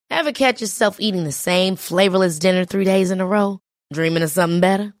Ever catch yourself eating the same flavorless dinner 3 days in a row? Dreaming of something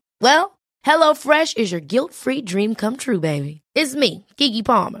better? Well, HelloFresh is your guilt-free dream come true, baby. It's me, Keke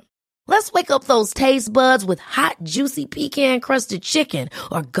Palmer. Let's wake up those taste buds with hot, juicy pecan-crusted chicken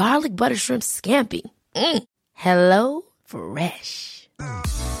or garlic butter shrimp scampi. Hello Fresh.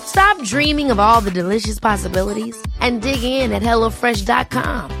 Stop dreaming of all the delicious possibilities and dig in at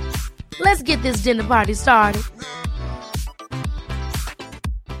HelloFresh.com. Let's get this dinner party started.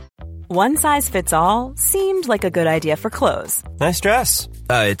 One size fits all seemed like a good idea for clothes. Nice dress.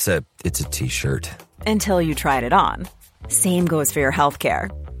 It's a t-shirt. Until you tried it on. Same goes for your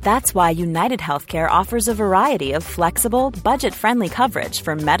healthcare. That's why United Healthcare offers a variety of flexible, budget-friendly coverage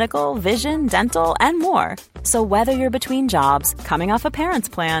for medical, vision, dental, and more. So whether you're between jobs, coming off a parent's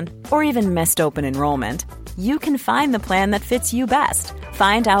plan, or even missed open enrollment, you can find the plan that fits you best.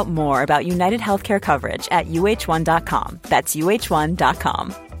 Find out more about United Healthcare coverage at uh1.com. That's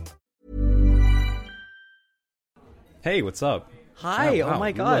uh1.com. Hey, what's up? Hi, Wow, oh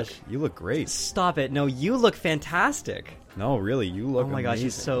my gosh. You look great. Stop it. No, you look fantastic. No, really, you look Oh my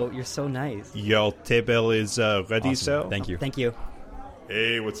amazing. gosh, you're so nice. Your table is ready, Awesome. sir? Thank you. Thank you.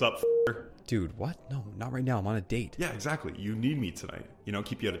 Hey, what's up, Dude, what? No, not right now. I'm on a date. Yeah, exactly. You need me tonight.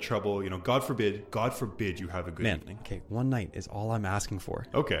 Keep you out of trouble. God forbid you have a good Man, evening. okay, one night is all I'm asking for.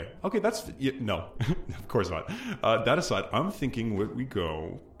 Okay, that's... no, of course not. That aside, I'm thinking where we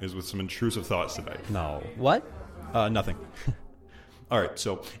go is with some intrusive thoughts tonight. No. What? Nothing. All right,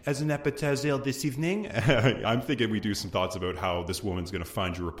 so as an appetizer this evening, I'm thinking we do some thoughts about how this woman's going to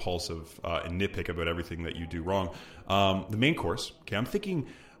find you repulsive and nitpick about everything that you do wrong. The main course, okay, I'm thinking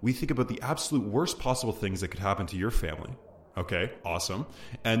we think about the absolute worst possible things that could happen to your family. Okay, awesome.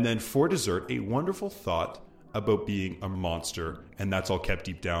 And then for dessert, a wonderful thought about being a monster, and that's all kept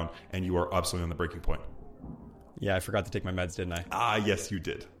deep down, and you are absolutely on the breaking point. Yeah, I forgot to take my meds, didn't I? Ah, yes, you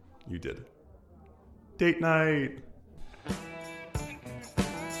did. You did. Date night.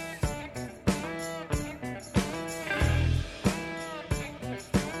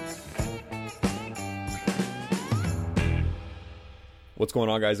 What's going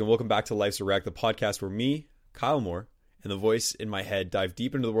on, guys, and welcome back to Life's a Wreck, the podcast where me, Kyle Moore, and the voice in my head dive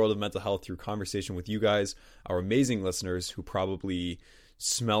deep into the world of mental health through conversation with you guys, our amazing listeners who probably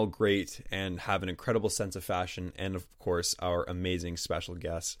smell great and have an incredible sense of fashion, and of course, our amazing special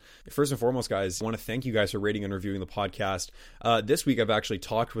guests. First and foremost, guys, I want to thank you guys for rating and reviewing the podcast. This week, I've actually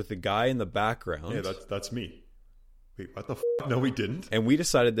talked with the guy in the background. Yeah, that's me. Wait, what the f***? No, we didn't. And we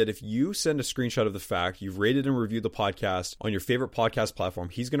decided that if you send a screenshot of the fact you've rated and reviewed the podcast on your favorite podcast platform,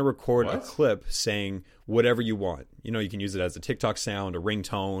 he's going to record a clip saying whatever you want. You can use it as a TikTok sound, a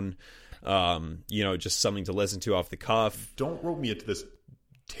ringtone, just something to listen to off the cuff. Don't rope me into this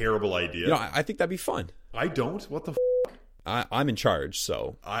terrible idea. I think that'd be fun. I don't? What the f***? I'm in charge,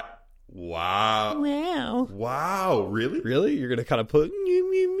 so. Wow. Wow, really? Really? You're going to kind of put...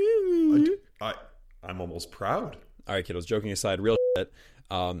 I'm almost proud. All right, kiddos, joking aside, real shit.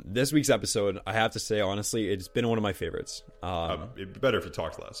 This week's episode, I have to say, honestly, it's been one of my favorites. It'd be better if you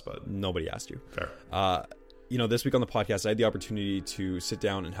talked less, but... Nobody asked you. Fair. This week on the podcast, I had the opportunity to sit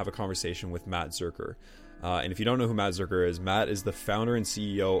down and have a conversation with Matt Zerker. And if you don't know who Matt Zerker is, Matt is the founder and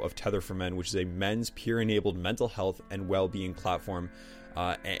CEO of Tether for Men, which is a men's peer-enabled mental health and well-being platform.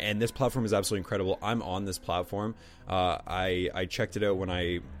 And this platform is absolutely incredible. I'm on this platform. I checked it out when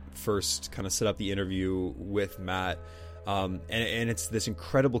I first kind of set up the interview with Matt. And it's this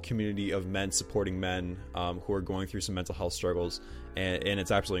incredible community of men supporting men who are going through some mental health struggles. And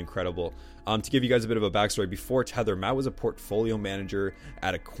it's absolutely incredible. To give you guys a bit of a backstory, before Tether, Matt was a portfolio manager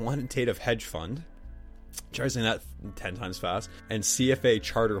at a quantitative hedge fund. Try saying that 10 times fast. And CFA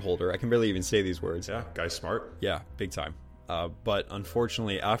charter holder. I can barely even say these words. Yeah, guy's smart. Yeah, big time. But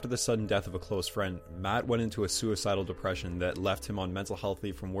unfortunately, after the sudden death of a close friend, Matt went into a suicidal depression that left him on mental health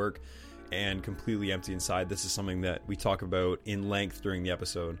leave from work and completely empty inside. This is something that we talk about in length during the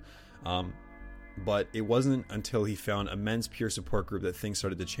episode. But it wasn't until he found a men's peer support group that things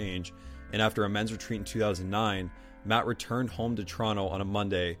started to change. And after a men's retreat in 2009, Matt returned home to Toronto on a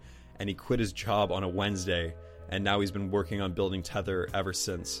Monday, and he quit his job on a Wednesday. And now he's been working on building Tether ever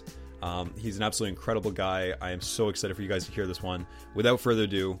since. He's an absolutely incredible guy. I am so excited for you guys to hear this one. Without further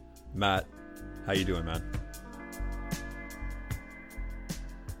ado, Matt, how you doing, man?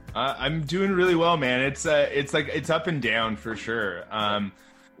 I'm doing really well, man. It's up and down for sure.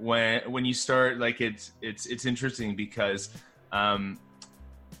 When you start, it's interesting because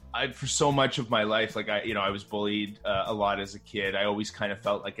for so much of my life, I was bullied a lot as a kid. I always kind of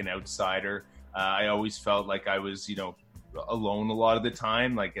felt like an outsider. I always felt like I was, alone a lot of the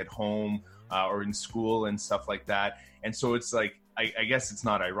time, like at home or in school and stuff like that. And so it's like I guess it's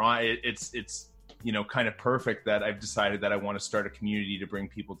not ironic. It's kind of perfect that I've decided that I want to start a community to bring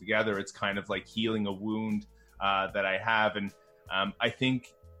people together. It's kind of like healing a wound that I have. And I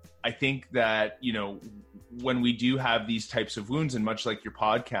think that, when we do have these types of wounds, and much like your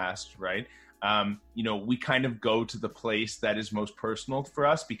podcast, right, we kind of go to the place that is most personal for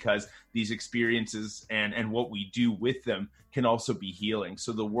us, because these experiences and what we do with them can also be healing.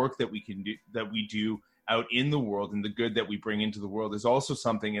 So the work that we do out in the world, and the good that we bring into the world, is also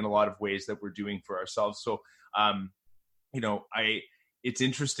something in a lot of ways that we're doing for ourselves. So, it's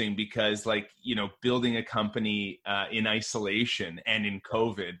interesting because, building a company in isolation and in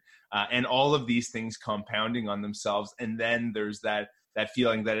COVID, and all of these things compounding on themselves. And then there's that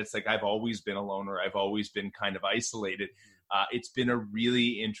feeling that it's like, I've always been alone, or I've always been kind of isolated. It's been a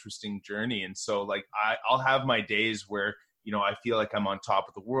really interesting journey. And so I'll have my days where, I feel like I'm on top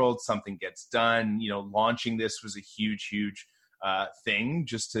of the world, something gets done. Launching this was a huge thing,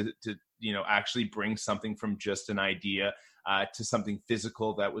 just to actually bring something from just an idea to something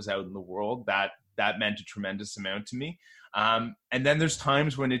physical that was out in the world. That meant a tremendous amount to me. And then there's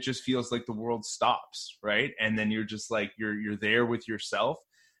times when it just feels like the world stops, right? And then you're just like, you're there with yourself,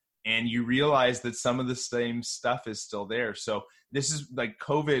 and you realize that some of the same stuff is still there. So this is like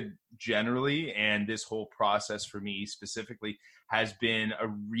COVID generally, and this whole process for me specifically has been a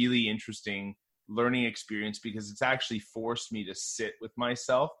really interesting learning experience, because it's actually forced me to sit with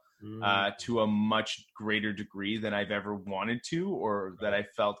myself to a much greater degree than I've ever wanted to, or that I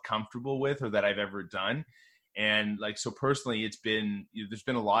felt comfortable with, or that I've ever done. And so personally, there's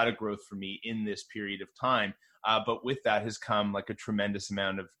been a lot of growth for me in this period of time. But with that has come a tremendous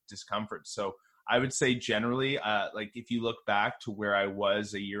amount of discomfort. So I would say generally, if you look back to where I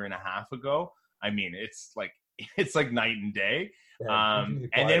was a year and a half ago, I mean, it's like night and day. And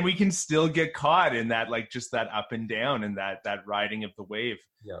then we can still get caught in that, just that up and down, and that riding of the wave.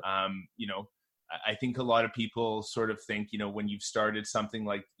 Yeah. I think a lot of people sort of think, when you've started something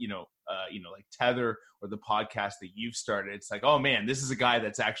like Tether, or the podcast that you've started, it's like, oh man, this is a guy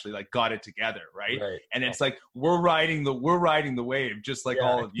that's actually got it together, right? And it's like, we're riding the wave, just like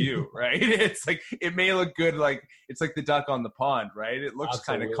all of you, right? It's like, it may look good, it's like the duck on the pond, right? It looks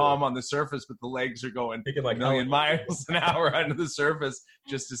kind of calm on the surface, but the legs are going a million miles an hour under the surface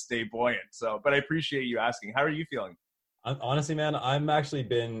just to stay buoyant. So, but I appreciate you asking. How are you feeling? Honestly, man,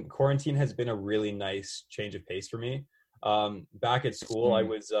 quarantine has been a really nice change of pace for me. Back at school, I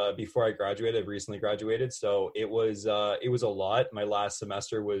was, before I graduated, recently graduated. So it was a lot. My last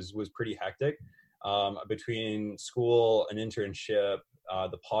semester was pretty hectic, between school, an internship,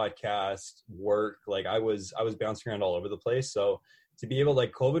 the podcast, work. I was bouncing around all over the place. So to be able,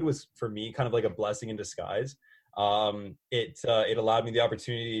 COVID was for me kind of like a blessing in disguise. It allowed me the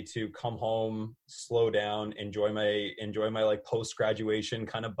opportunity to come home, slow down, enjoy my post-graduation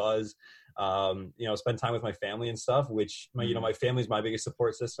kind of buzz, spend time with my family and stuff, which my family's my biggest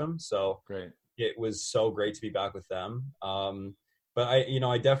support system. So great. It was so great to be back with them. But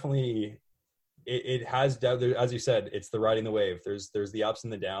I definitely, it has, as you said, it's the riding the wave. There's the ups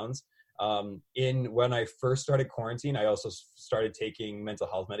and the downs. When I first started quarantine, I also started taking mental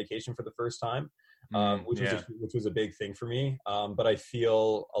health medication for the first time. Which was a big thing for me. But I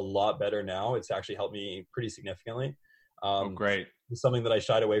feel a lot better now. It's actually helped me pretty significantly. Great. It's something that I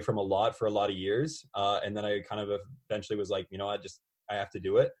shied away from for a lot of years. And then I kind of eventually was like, I have to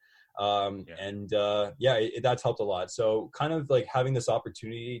do it. That's helped a lot. So kind of having this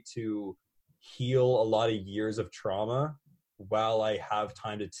opportunity to heal a lot of years of trauma while I have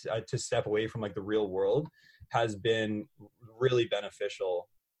time to step away from the real world has been really beneficial,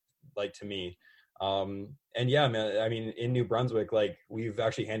 to me. And yeah, man, I mean, in New Brunswick, we've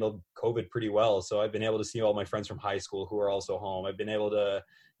actually handled COVID pretty well. So I've been able to see all my friends from high school who are also home. I've been able to,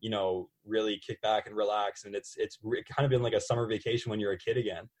 really kick back and relax. And it's kind of been like a summer vacation when you're a kid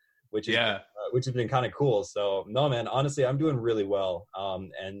again, which has been kind of cool. So no, man, honestly, I'm doing really well.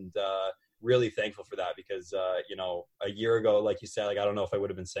 And really thankful for that because, a year ago, like you said, I don't know if I would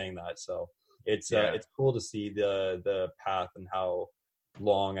have been saying that. So it's cool to see the path and how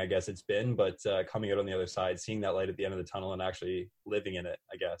long I guess it's been, but coming out on the other side, seeing that light at the end of the tunnel and actually living in it,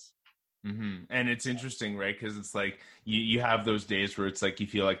 I guess. Mm-hmm. And it's interesting, right? Because it's like you have those days where it's like you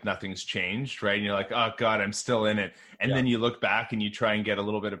feel like nothing's changed, right? And you're like, oh God, I'm still in it. And then you look back and you try and get a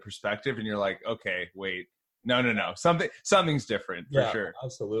little bit of perspective and you're like, okay, wait, no. Something's different for sure.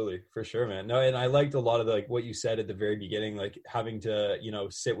 Absolutely. For sure, man. No, and I liked a lot of what you said at the very beginning, having to,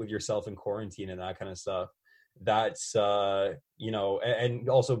 sit with yourself in quarantine and that kind of stuff. That's and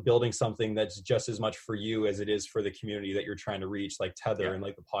also building something that's just as much for you as it is for the community that you're trying to reach, like Tether and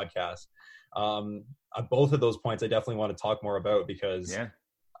the podcast. Both of those points I definitely want to talk more about, because Yeah.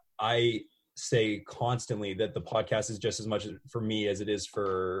 I say constantly that the podcast is just as much for me as it is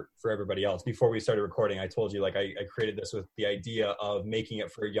for everybody else. Before we started recording, I told you, like, I created this with the idea of making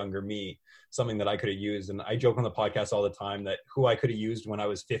it for a younger me, something that I could have used. And I joke on the podcast all the time that who I could have used when I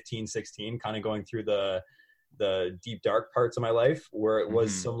was 15, 16, kind of going through the deep dark parts of my life, where it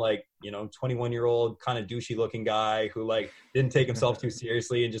was some, like, 21-year-old kind of douchey looking guy who, like, didn't take himself too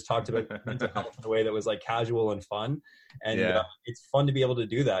seriously and just talked about mental health in a way that was, like, casual and fun. And it's fun to be able to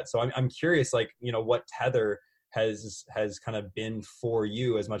do that. So I'm curious, like, what Tether has kind of been for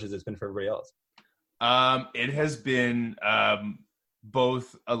you as much as it's been for everybody else. It has been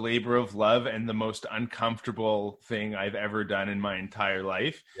both a labor of love and the most uncomfortable thing I've ever done in my entire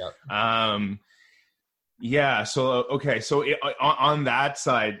life. Yeah. So, okay. So on that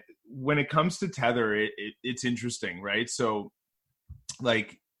side, when it comes to Tether, it's interesting, right? So,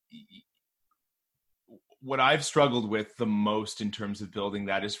 like, what I've struggled with the most in terms of building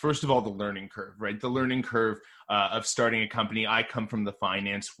that is, first of all, the learning curve, right? The learning curve of starting a company. I come from the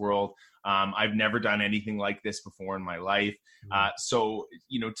finance world. I've never done anything like this before in my life. So,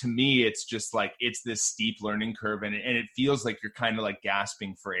 to me, it's just like, it's this steep learning curve, and it feels like you're kind of like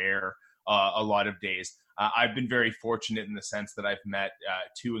gasping for air a lot of days. I've been very fortunate in the sense that I've met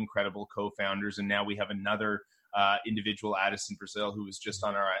two incredible co-founders, and now we have another individual, Addison Brazil, who was just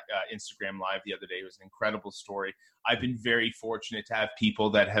on our Instagram live the other day. It was an incredible story. I've been very fortunate to have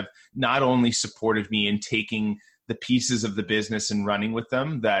people that have not only supported me in taking the pieces of the business and running with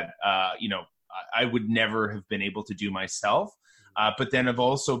them that, I would never have been able to do myself. But then I've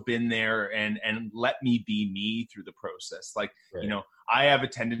also been there and let me be me through the process. Like, right. I have a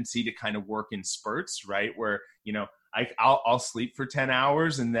tendency to kind of work in spurts, right? Where, I'll sleep for 10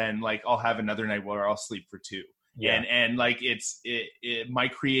 hours and then, like, I'll have another night where I'll sleep for 2. Yeah. And like, my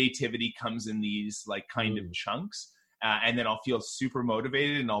creativity comes in these, like, kind of chunks. And then I'll feel super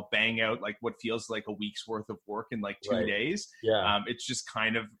motivated and I'll bang out, like, what feels like a week's worth of work in, like, 2 days. Yeah. It's just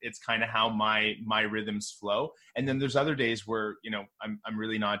kind of how my rhythms flow. And then there's other days where, I'm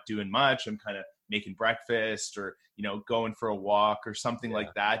really not doing much. I'm kind of making breakfast or, going for a walk or something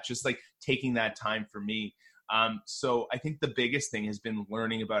like that. Just, like, taking that time for me. So I think the biggest thing has been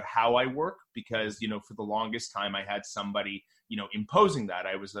learning about how I work, because, for the longest time I had somebody, imposing that.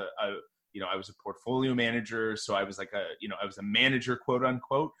 I was I was a portfolio manager. So I was like I was a manager, quote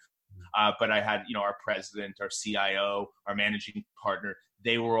unquote. But I had, our president, our CIO, our managing partner,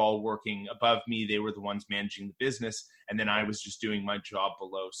 they were all working above me. They were the ones managing the business. And then I was just doing my job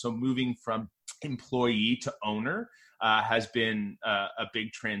below. So moving from employee to owner has been a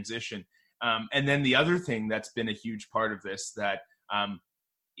big transition. And then the other thing that's been a huge part of this that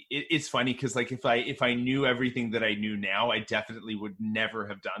it's funny because, like, if I knew everything that I knew now, I definitely would never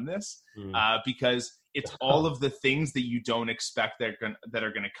have done this because it's all of the things that you don't expect that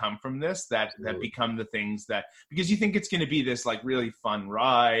are going to come from this that become the things that, because you think it's going to be this, like, really fun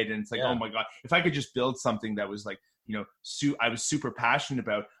ride, and it's like, oh my God, if I could just build something that was like, I was super passionate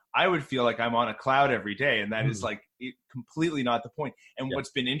about, I would feel like I'm on a cloud every day, and that is, like, completely not the point. And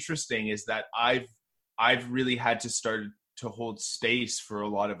what's been interesting is that I've really had to start to hold space for a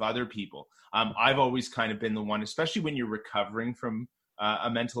lot of other people. I've always kind of been the one, especially when you're recovering from a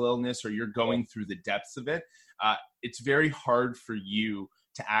mental illness or you're going through the depths of it. It's very hard for you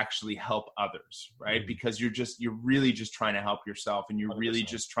to actually help others, right? Because you're really just trying to help yourself, and you're 100%. Really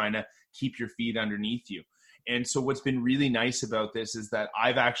just trying to keep your feet underneath you. And so what's been really nice about this is that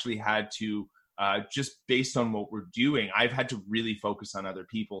I've actually had to, just based on what we're doing, I've had to really focus on other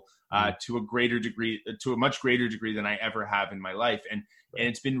people to a much greater degree than I ever have in my life. And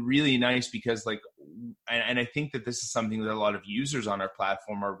it's been really nice because, like, and I think that this is something that a lot of users on our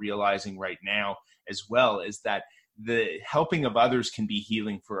platform are realizing right now as well, is that the helping of others can be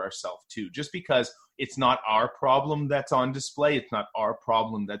healing for ourselves too. Just because it's not our problem that's on display, it's not our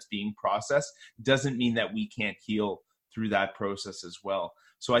problem that's being processed, doesn't mean that we can't heal through that process as well.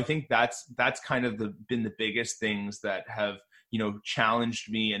 So I think that's kind of been the biggest things that have, challenged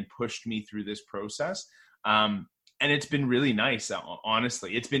me and pushed me through this process. And it's been really nice,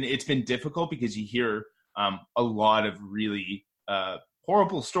 honestly. It's been difficult because you hear a lot of really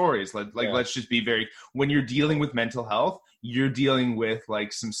horrible stories. Let's just be when you're dealing with mental health, you're dealing with,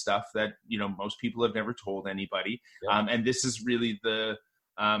 like, some stuff that, most people have never told anybody. And this is really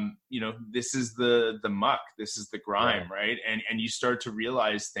this is the muck, this is the grime, right? And you start to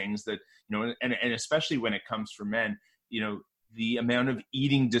realize things that, and especially when it comes for men, the amount of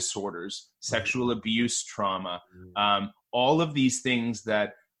eating disorders, sexual abuse trauma, all of these things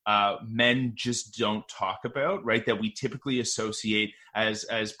that men just don't talk about, right? That we typically associate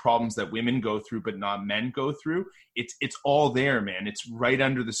as problems that women go through, but not men go through. It's all there, man. It's right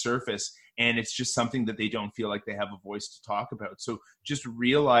under the surface. And it's just something that they don't feel like they have a voice to talk about. So just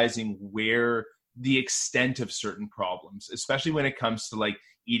realizing where the extent of certain problems, especially when it comes to like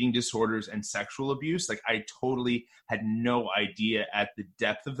eating disorders and sexual abuse, like I totally had no idea at the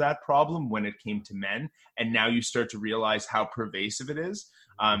depth of that problem when it came to men. And now you start to realize how pervasive it is.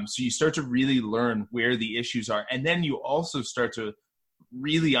 So you start to really learn where the issues are. And then you also start to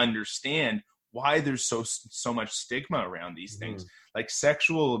really understand why there's so much stigma around these things. Like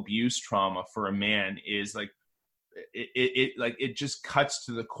sexual abuse trauma for a man is like, it just cuts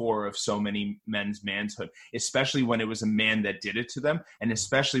to the core of so many men's manhood, especially when it was a man that did it to them, and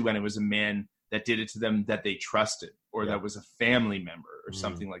especially when it was a man that did it to them that they trusted, or that was a family member or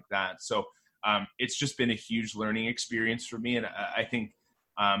something like that. So it's just been a huge learning experience for me. And I think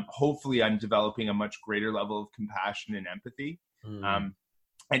hopefully I'm developing a much greater level of compassion and empathy.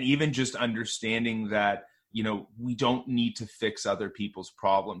 And even just understanding that, you know, we don't need to fix other people's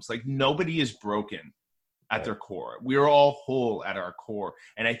problems. Like nobody is broken at their core. We're all whole at our core.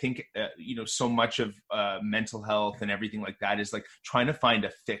 And I think, you know, so much of mental health and everything like that is like trying to find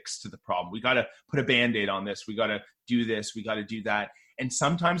a fix to the problem. We got to put a Band-Aid on this. We got to do this. We got to do that. And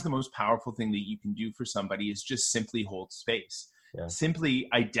sometimes the most powerful thing that you can do for somebody is just simply hold space. Simply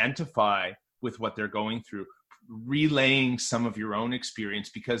identify with what they're going through, relaying some of your own experience,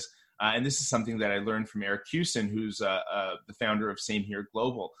 because, and this is something that I learned from Eric Hewson, who's the founder of Same Here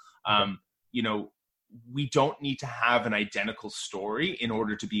Global. You know, we don't need to have an identical story in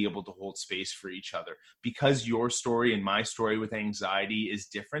order to be able to hold space for each other, because your story and my story with anxiety is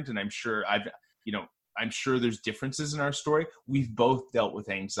different. And I'm sure I'm sure there's differences in our story. We've both dealt with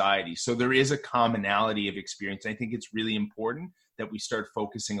anxiety. So there is a commonality of experience. I think it's really important that we start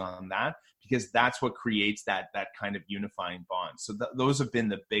focusing on that, because that's what creates that kind of unifying bond. So those have been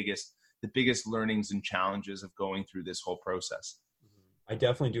the biggest learnings and challenges of going through this whole process. I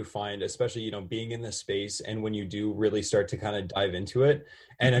definitely do find, especially, you know, being in this space and when you do really start to kind of dive into it.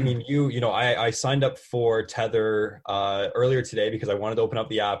 And I mean, I signed up for Tether earlier today because I wanted to open up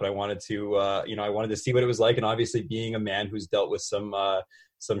the app and I wanted to, I wanted to see what it was like. And obviously being a man who's dealt with some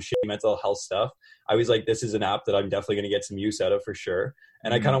shitty mental health stuff, I was like, this is an app that I'm definitely going to get some use out of for sure.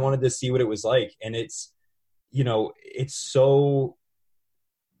 And I kind of wanted to see what it was like. And it's, you know, it's so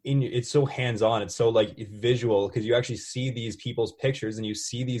hands-on. It's so like visual, because you actually see these people's pictures and you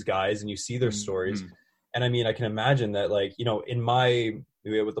see these guys and you see their stories. And I mean, I can imagine that, like, you know, in my,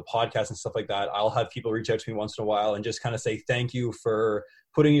 with the podcast and stuff like that, I'll have people reach out to me once in a while and just kind of say, thank you for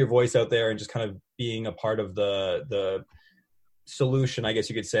putting your voice out there and just kind of being a part of the solution, I guess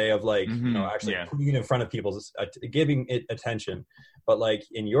you could say, of like, you know, actually putting it in front of people, giving it attention. But like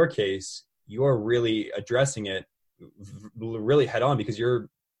in your case, you're really addressing it really head on, because you're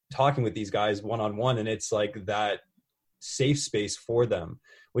talking with these guys one-on-one, and it's like that safe space for them,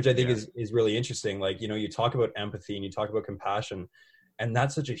 which I think is really interesting. Like, you know, you talk about empathy and you talk about compassion, and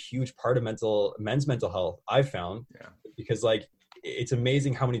that's such a huge part of men's mental health, I've found, because like, it's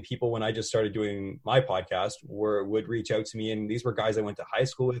amazing how many people, when I just started doing my podcast, would reach out to me. And these were guys I went to high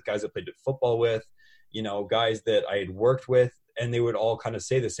school with, guys I played football with, you know, guys that I had worked with, and they would all kind of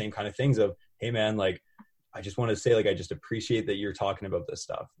say the same kind of things of, hey man, like, I just want to say, like, I just appreciate that you're talking about this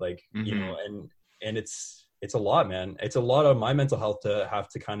stuff. Like, you know, and it's a lot, man. It's a lot of my mental health to have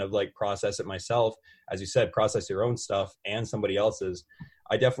to kind of like process it myself. As you said, process your own stuff and somebody else's.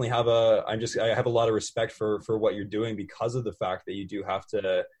 I definitely have I have a lot of respect for what you're doing, because of the fact that you do have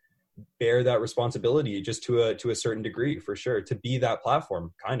to bear that responsibility just to a certain degree, for sure, to be that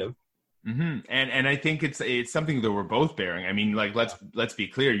platform, kind of. And I think it's something that we're both bearing. I mean, like, let's be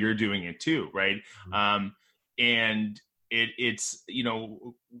clear, you're doing it too, right? And it's, you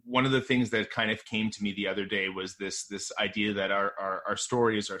know, one of the things that kind of came to me the other day was this idea that our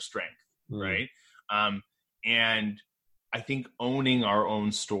story is our strength, right? And I think owning our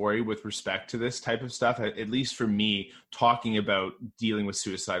own story with respect to this type of stuff, at least for me, talking about dealing with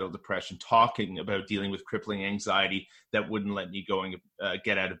suicidal depression, talking about dealing with crippling anxiety that wouldn't let me go and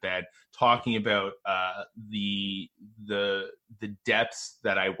get out of bed, talking about the depths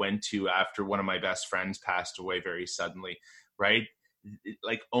that I went to after one of my best friends passed away very suddenly, right?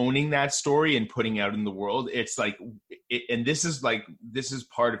 Like owning that story and putting out in the world, it's like, and this is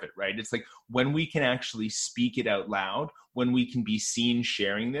part of it, right? It's like when we can actually speak it out loud, when we can be seen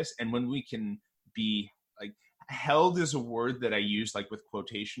sharing this, and when we can be like, held is a word that I use like with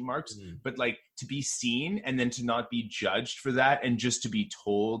quotation marks, but like to be seen and then to not be judged for that, and just to be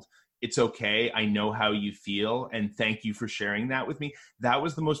told, it's okay. I know how you feel. And thank you for sharing that with me. That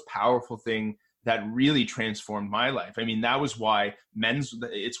was the most powerful thing that really transformed my life. I mean, that was why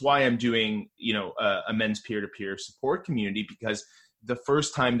it's why I'm doing, a men's peer-to-peer support community, because the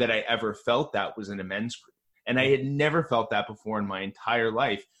first time that I ever felt that was in a men's group. And I had never felt that before in my entire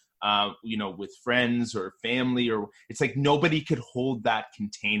life, with friends or family, or it's like nobody could hold that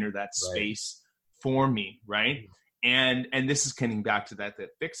container, that space for me. Right. And this is coming back to that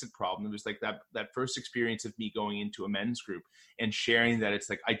fix-it problem. It was like that first experience of me going into a men's group and sharing that it's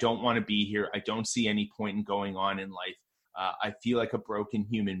like, I don't want to be here. I don't see any point in going on in life. I feel like a broken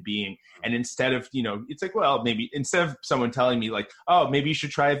human being. And instead of, it's like, well, maybe instead of someone telling me like, oh, maybe you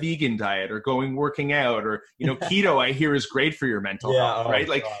should try a vegan diet or working out, or, keto, I hear is great for your mental health, right?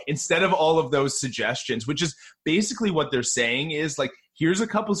 Like instead of all of those suggestions, which is basically what they're saying is like, here's a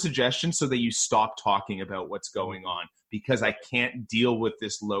couple suggestions so that you stop talking about what's going on, because I can't deal with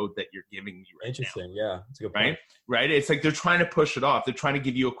this load that you're giving me right Interesting. now. Yeah. That's a good point. Right. It's like, they're trying to push it off. They're trying to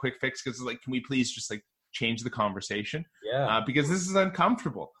give you a quick fix. Cause it's like, can we please just like change the conversation? Because this is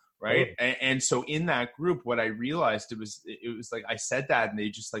uncomfortable. Right. And so in that group, what I realized, it was like, I said that and they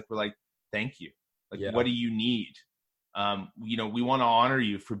just like, were like, thank you. Like, what do you need? We want to honor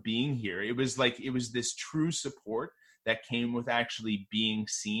you for being here. It was this true support that came with actually being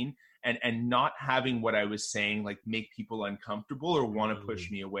seen and not having what I was saying, like make people uncomfortable or want to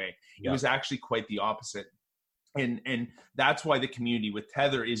push me away. It was actually quite the opposite. And that's why the community with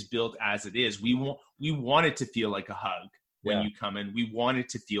Tether is built as it is. We want it to feel like a hug when you come in. We want it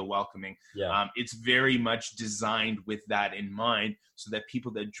to feel welcoming. It's very much designed with that in mind, so that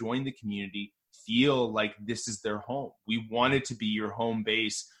people that join the community feel like this is their home. We want it to be your home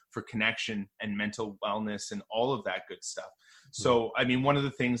base for connection and mental wellness and all of that good stuff. So, I mean, one of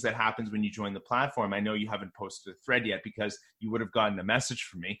the things that happens when you join the platform, I know you haven't posted a thread yet because you would have gotten a message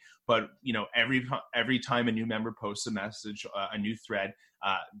from me, but every time a new member posts a message, a new thread,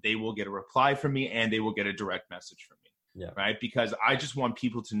 they will get a reply from me and they will get a direct message from me. Right. Because I just want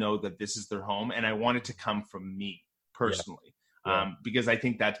people to know that this is their home, and I want it to come from me personally, because I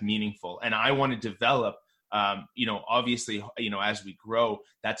think that's meaningful. And I want to develop, obviously, as we grow,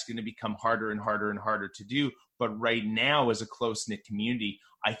 that's going to become harder and harder and harder to do. But right now, as a close-knit community,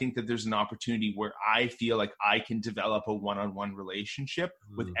 I think that there's an opportunity where I feel like I can develop a one-on-one relationship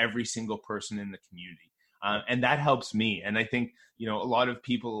with every single person in the community. And that helps me. And I think, a lot of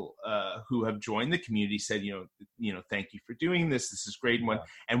people who have joined the community said, thank you for doing this. This is great.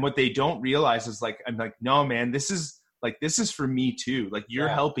 And what they don't realize is like, I'm like, no, man, this is for me too. Like you're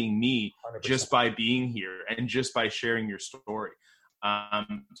helping me 100%. Just by being here and just by sharing your story.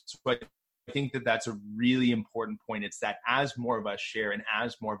 So I think that that's a really important point. It's that as more of us share and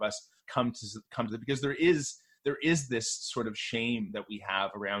as more of us come to because there is this sort of shame that we have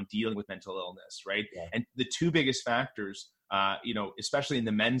around dealing with mental illness, right? And the two biggest factors, especially in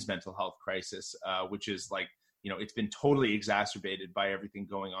the men's mental health crisis, which is like, it's been totally exacerbated by everything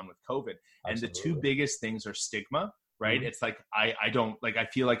going on with COVID. And the two biggest things are stigma, right? It's like, I don't like, I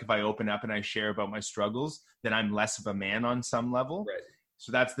feel like if I open up and I share about my struggles, then I'm less of a man on some level. Right.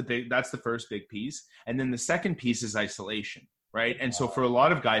 So that's the first big piece. And then the second piece is isolation, right? And so for a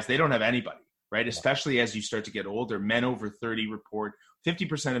lot of guys, they don't have anybody, right? Especially as you start to get older. Men over 30 report,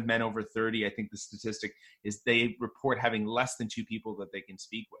 50% of men over 30, I think the statistic is they report having less than 2 people that they can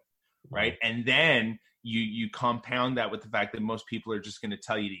speak with, right? And then you compound that with the fact that most people are just going to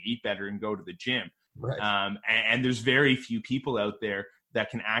tell you to eat better and go to the gym. Right. And there's very few people out there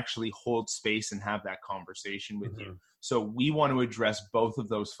that can actually hold space and have that conversation with you. So we want to address both of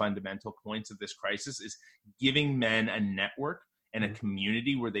those fundamental points of this crisis, is giving men a network and a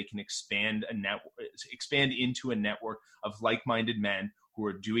community where they can expand into a network of like-minded men who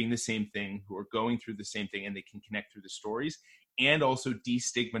are doing the same thing, who are going through the same thing, and they can connect through the stories, and also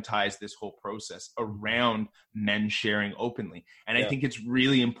destigmatize this whole process around men sharing openly. And I think it's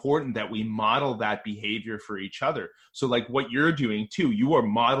really important that we model that behavior for each other. So like what you're doing too, you are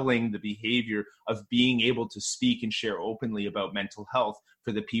modeling the behavior of being able to speak and share openly about mental health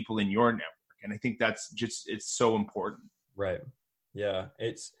for the people in your network. And I think that's it's so important. Right. Yeah.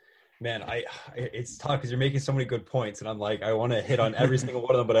 It's tough because you're making so many good points, and I'm like, I want to hit on every single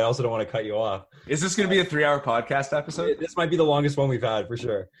one of them, but I also don't want to cut you off. Is this going to be a 3-hour podcast episode? This might be the longest one we've had for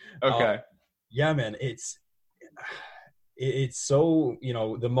sure. Okay. Yeah, man. It's so,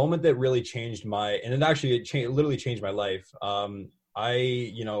 the moment that really changed literally changed my life. I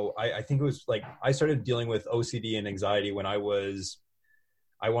think it was like, I started dealing with OCD and anxiety when I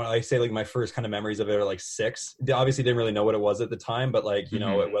say like my first kind of memories of it are like 6. Obviously didn't really know what it was at the time, but like,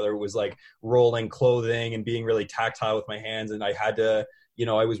 whether it was like rolling clothing and being really tactile with my hands, and I had to, you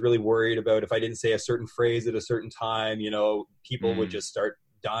know, I was really worried about if I didn't say a certain phrase at a certain time, you know, people would just start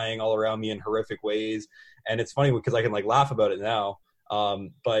dying all around me in horrific ways. And it's funny because I can like laugh about it now.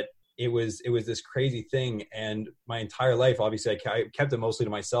 But it was this crazy thing. And my entire life, obviously I kept it mostly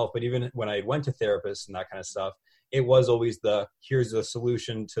to myself, but even when I went to therapists and that kind of stuff, it was always here's the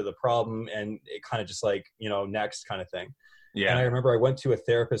solution to the problem. And it kind of just like, you know, next kind of thing. Yeah. And I remember I went to a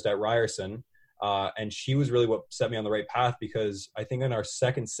therapist at Ryerson, and she was really what set me on the right path, because I think in our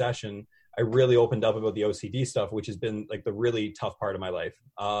second session, I really opened up about the OCD stuff, which has been like the really tough part of my life.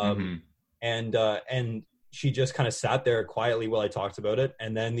 And she just kind of sat there quietly while I talked about it.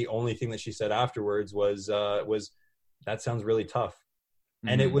 And then the only thing that she said afterwards was that sounds really tough.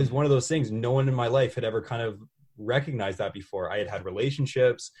 And it was one of those things, no one in my life had ever kind of recognized that before. I had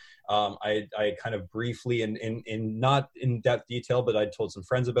relationships. I kind of briefly in not in depth detail, but I'd told some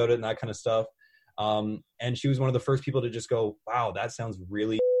friends about it and that kind of stuff. And she was one of the first people to just go, wow, that sounds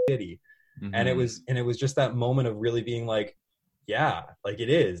really shitty. And it was just that moment of really being like, yeah, like it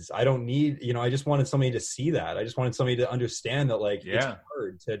is. I don't need, you know, I just wanted somebody to see that. I just wanted somebody to understand that, like, it's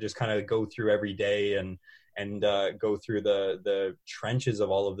hard to just kind of go through every day and go through the trenches of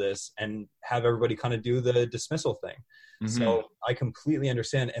all of this and have everybody kind of do the dismissal thing. So I completely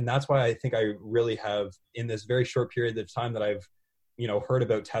understand. And that's why I think I really have, in this very short period of time that I've, you know, heard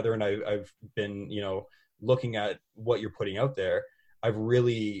about Tether, and I've been, you know, looking at what you're putting out there, I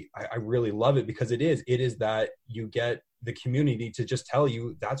really love it, because it is that you get the community to just tell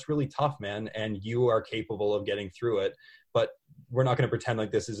you that's really tough, man, and you are capable of getting through it. But we're not going to pretend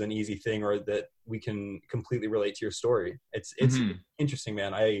like this is an easy thing or that we can completely relate to your story. It's interesting,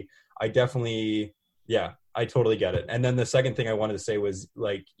 man. I definitely, yeah, I totally get it. And then the second thing I wanted to say was,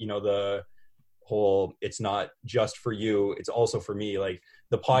 like, you know, the whole, it's not just for you, it's also for me, like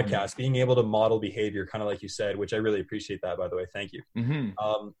the podcast, being able to model behavior, kind of like you said, which I really appreciate that, by the way. Thank you.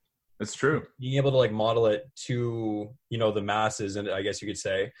 That's true. Being able to like model it to, you know, the masses, and I guess you could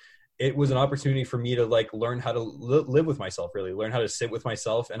say it was an opportunity for me to like learn how to live with myself, really learn how to sit with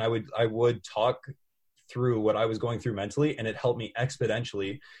myself. And I would talk through what I was going through mentally, and it helped me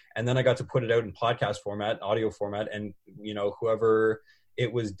exponentially. And then I got to put it out in podcast format, audio format, and, you know, whoever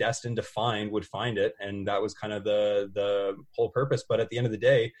it was destined to find would find it. And that was kind of the whole purpose. But at the end of the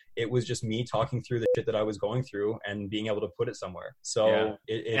day, it was just me talking through the shit that I was going through and being able to put it somewhere. So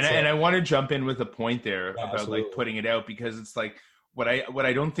and I want to jump in with a point there about absolutely, like putting it out, because it's like what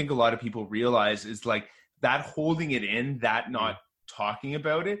I don't think a lot of people realize is like that holding it in, that not talking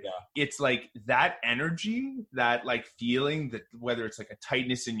about it. It's like that energy, that like feeling, that whether it's like a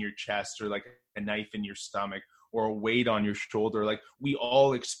tightness in your chest or like a knife in your stomach or a weight on your shoulder, like we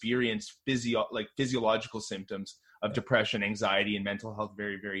all experience physiological symptoms of depression, anxiety, and mental health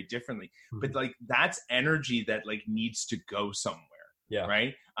very, very differently. But like that's energy that like needs to go somewhere.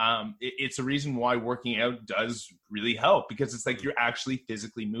 Right. It's a reason why working out does really help, because it's like you're actually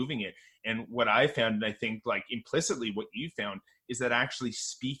physically moving it. And what I found, and I think like implicitly what you found, is that actually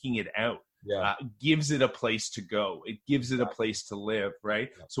speaking it out gives it a place to go. It gives it a place to live, right?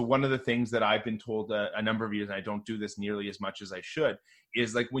 So one of the things that I've been told a number of years, and I don't do this nearly as much as I should,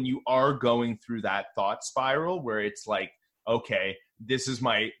 is like when you are going through that thought spiral where it's like, okay, this is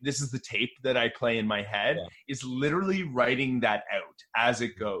the tape that I play in my head, is literally writing that out as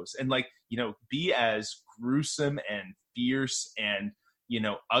it goes. And like, you know, be as gruesome and fierce and, you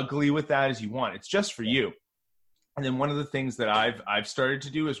know, ugly with that as you want. It's just for you. And then one of the things that I've started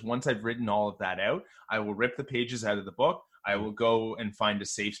to do is, once I've written all of that out, I will rip the pages out of the book. I will go and find a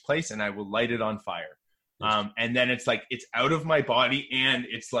safe place and I will light it on fire. And then it's like, it's out of my body and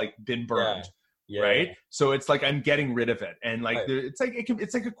it's like been burned. Right. So it's like, I'm getting rid of it. And like, it's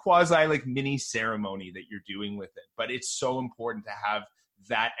like a quasi like mini ceremony that you're doing with it, but it's so important to have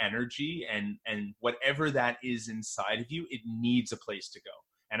that energy and whatever that is inside of you, it needs a place to go.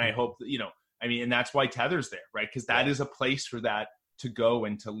 And I hope that, you know, I mean, and that's why Tether's there, right? Because that is a place for that to go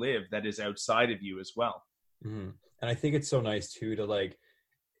and to live that is outside of you as well. And I think it's so nice too, to like,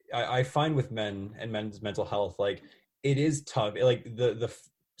 I find with men and men's mental health, like it is tough. Like the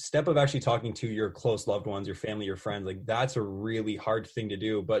step of actually talking to your close loved ones, your family, your friends, like that's a really hard thing to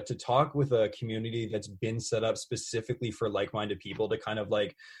do. But to talk with a community that's been set up specifically for like-minded people to kind of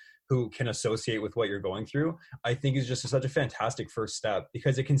like, who can associate with what you're going through, I think is just such a fantastic first step,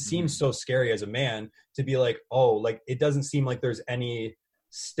 because it can seem so scary as a man to be like, oh, like it doesn't seem like there's any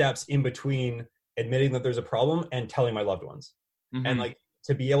steps in between admitting that there's a problem and telling my loved ones. And like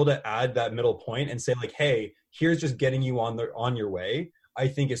to be able to add that middle point and say like, hey, here's just getting you on your way. I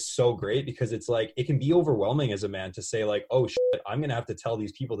think is so great, because it's like, it can be overwhelming as a man to say like, oh shit, I'm going to have to tell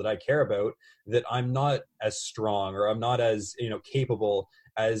these people that I care about that I'm not as strong, or I'm not as, capable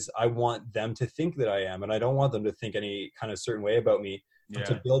as I want them to think that I am. And I don't want them to think any kind of certain way about me. Yeah.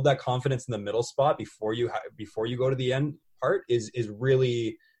 To build that confidence in the middle spot before you go to the end part is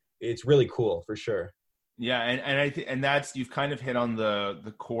really, it's really cool for sure. Yeah. And that's, you've kind of hit on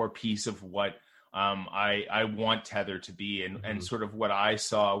the core piece of what I want Tether to be, and sort of what I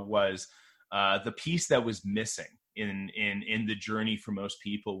saw was the piece that was missing in the journey for most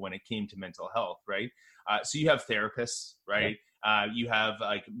people when it came to mental health, right? So you have therapists, right? You have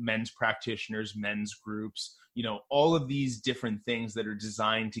like men's practitioners, men's groups, all of these different things that are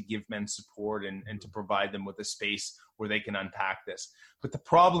designed to give men support and to provide them with a space where they can unpack this. But the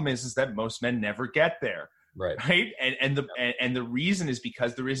problem is that most men never get there. Right. And the reason is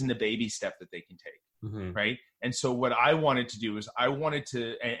because there isn't a baby step that they can take. Right. And so what I wanted to do is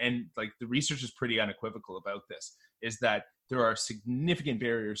and like the research is pretty unequivocal about this, is that there are significant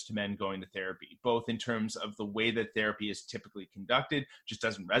barriers to men going to therapy, both in terms of the way that therapy is typically conducted, just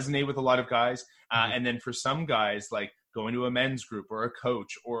doesn't resonate with a lot of guys. And then for some guys, like going to a men's group or a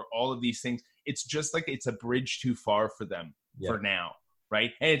coach or all of these things, it's just like, it's a bridge too far for them for now.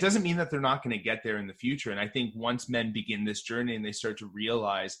 Right. And it doesn't mean that they're not going to get there in the future. And I think once men begin this journey and they start to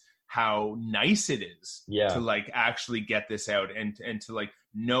realize how nice it is to like actually get this out and to like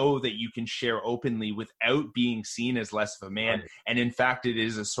know that you can share openly without being seen as less of a man. Right. And in fact, it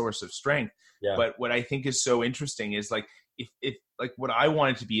is a source of strength. Yeah. But what I think is so interesting is like, if like what I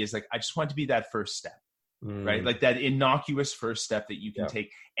wanted to be is like, I just want to be that first step. Right? Like that innocuous first step that you can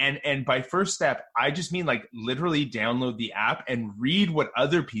take. And by first step, I just mean like literally download the app and read what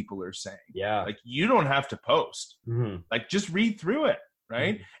other people are saying. Yeah. Like you don't have to post. Like just read through it.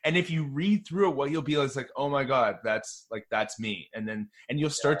 Right. And if you read through it, what you'll be is like, oh my God, that's me. And you'll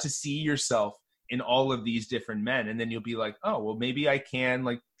start to see yourself in all of these different men. And then you'll be like, oh, well, maybe I can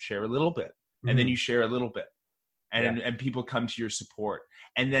like share a little bit. And then you share a little bit. And people come to your support,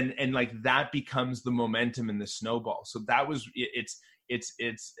 and like that becomes the momentum and the snowball. So that was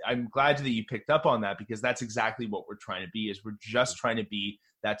I'm glad that you picked up on that, because that's exactly what we're trying to be. Is we're just trying to be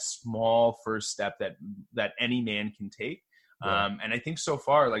that small first step that any man can take. And I think so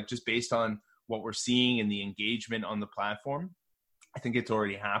far, like just based on what we're seeing in the engagement on the platform, I think it's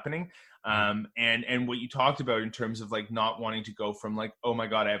already happening. And what you talked about in terms of like not wanting to go from like, oh my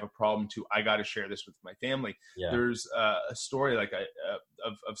God, I have a problem, to I got to share this with my family. There's a story like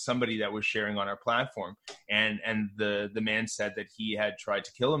of somebody that was sharing on our platform, and the man said that he had tried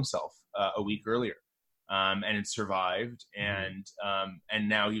to kill himself a week earlier, and it survived. And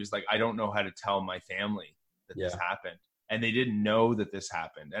now he was like, I don't know how to tell my family that this happened, and they didn't know that this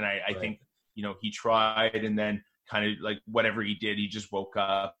happened. And I think, he tried, and then kind of like whatever he did, he just woke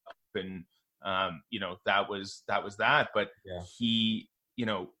up, and that was that. But he,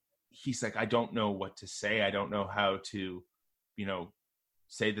 he's like, I don't know what to say. I don't know how to,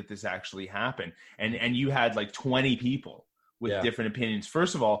 say that this actually happened. And you had like 20 people with different opinions.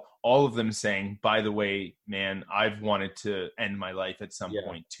 First of all of them saying, by the way, man, I've wanted to end my life at some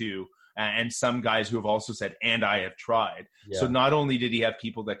point too. And some guys who have also said, and I have tried. So not only did he have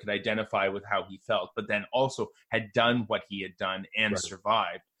people that could identify with how he felt, but then also had done what he had done and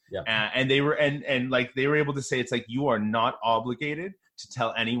survived. And they were, and like, they were able to say, it's like, you are not obligated to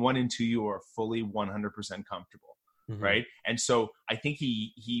tell anyone until you are fully 100% comfortable. Right. And so I think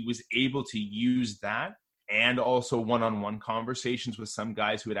he was able to use that, and also one-on-one conversations with some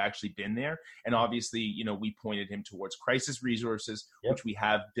guys who had actually been there. And obviously, we pointed him towards crisis resources, which we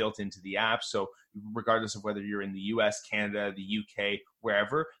have built into the app. So regardless of whether you're in the US, Canada, the UK,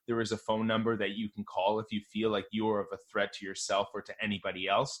 wherever, there is a phone number that you can call if you feel like you're of a threat to yourself or to anybody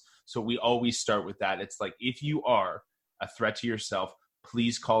else. So we always start with that. It's like, if you are a threat to yourself,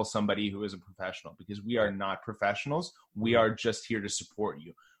 please call somebody who is a professional, because we are not professionals. We are just here to support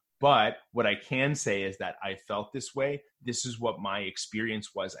you. But what I can say is that I felt this way. This is what my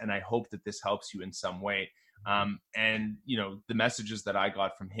experience was. And I hope that this helps you in some way. And, the messages that I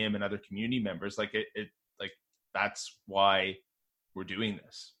got from him and other community members, like like, that's why we're doing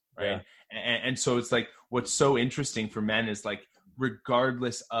this. Right. And so it's like, what's so interesting for men is like,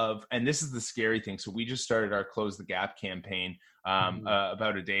 regardless of, and this is the scary thing. So we just started our Close the Gap campaign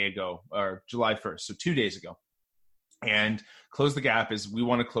about a day ago, or July 1st. So 2 days ago. And Close the Gap is, we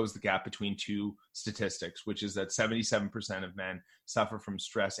want to close the gap between two statistics, which is that 77% of men suffer from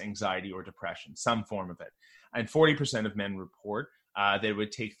stress, anxiety, or depression, some form of it. And 40% of men report they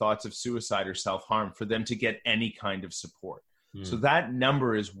would take thoughts of suicide or self-harm for them to get any kind of support. So that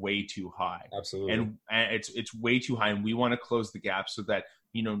number is way too high. Absolutely. And it's way too high. And we want to close the gap so that,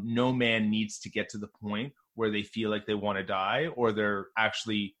 no man needs to get to the point where they feel like they want to die or they're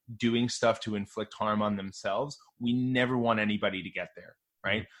actually doing stuff to inflict harm on themselves. We never want anybody to get there,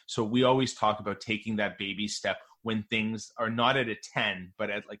 right? So we always talk about taking that baby step when things are not at a 10, but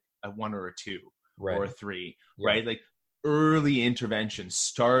at like a 1 or a 2 or a 3, right? Like early intervention,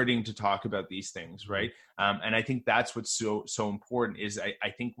 starting to talk about these things, right? And I think that's what's so important is I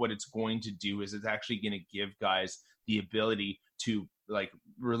think what it's going to do is it's actually going to give guys the ability to like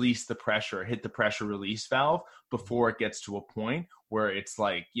release the pressure, hit the pressure release valve before it gets to a point where it's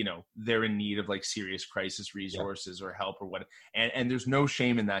like, they're in need of like serious crisis resources or help or what. And there's no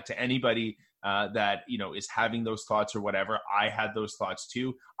shame in that to anybody that, is having those thoughts or whatever. I had those thoughts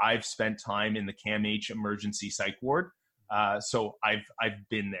too. I've spent time in the CAMH emergency psych ward. So I've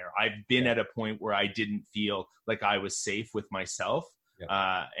been there. I've been at a point where I didn't feel like I was safe with myself.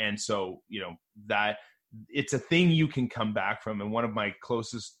 And so, that it's a thing you can come back from. And one of my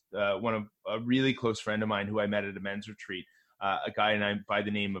closest, a really close friend of mine who I met at a men's retreat, a guy by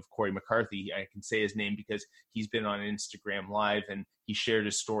the name of Corey McCarthy. I can say his name because he's been on Instagram Live and he shared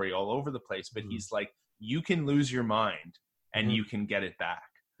his story all over the place. But he's like, you can lose your mind and you can get it back.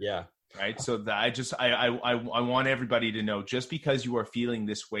 Yeah. Right. So that I want everybody to know, just because you are feeling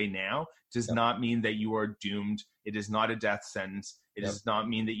this way now does not mean that you are doomed. It is not a death sentence. It does not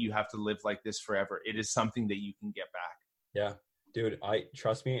mean that you have to live like this forever. It is something that you can get back. Yeah, dude,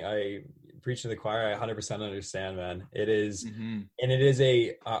 trust me, I preach to the choir. I 100% understand, man. It is, and it is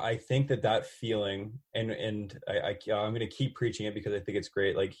I think that feeling and I'm going to keep preaching it because I think it's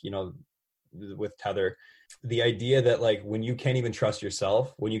great. Like, with Tether, the idea that like when you can't even trust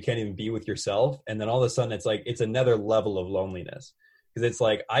yourself, when you can't even be with yourself, and then all of a sudden it's like it's another level of loneliness, because it's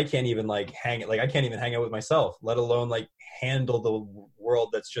like I can't even I can't even hang out with myself, let alone like handle the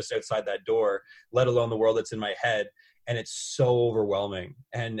world that's just outside that door, let alone the world that's in my head. And it's so overwhelming.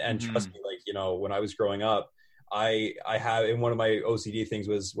 And trust me, like, when I was growing up, I have, and one of my OCD things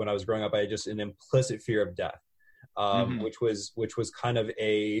was when I was growing up, I had just an implicit fear of death, which was kind of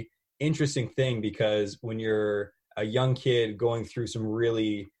a interesting thing, because when you're a young kid going through some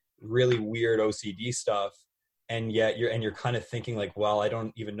really, really weird OCD stuff, and yet you're kind of thinking like, well, I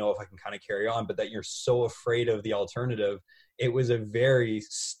don't even know if I can kind of carry on, but that you're so afraid of the alternative. It was a very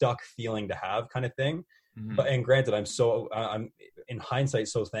stuck feeling to have, kind of thing. But, and granted, I'm in hindsight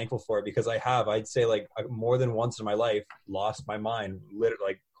so thankful for it, because I'd say like more than once in my life lost my mind,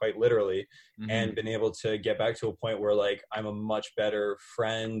 quite literally, and been able to get back to a point where like I'm a much better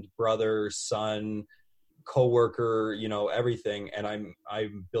friend, brother, son, coworker, everything. And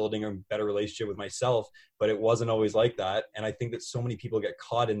I'm building a better relationship with myself, but it wasn't always like that. And I think that so many people get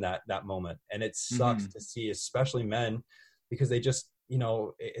caught in that moment. And it sucks to see, especially men, because they just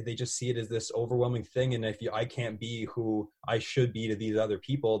see it as this overwhelming thing. And if I can't be who I should be to these other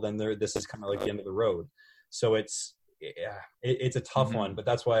people, then this is kind of like the end of the road. So it's a tough one, but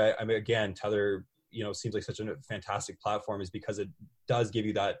that's why I mean, again, Tether, seems like such a fantastic platform, is because it does give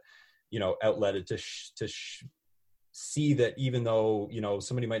you that, outlet to see that even though,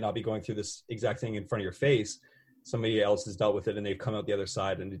 somebody might not be going through this exact thing in front of your face, somebody else has dealt with it and they've come out the other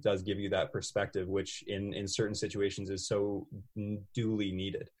side, and it does give you that perspective, which in certain situations is so duly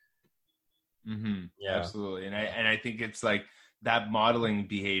needed. Yeah, absolutely. And I think it's like that modeling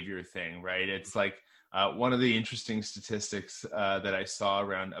behavior thing, right? It's like one of the interesting statistics that I saw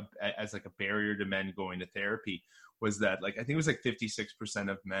around as like a barrier to men going to therapy was that, like, I think it was like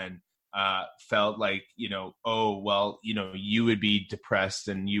 56% of men felt like, oh, well, you would be depressed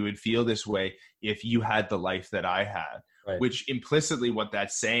and you would feel this way if you had the life that I had, right. Which implicitly what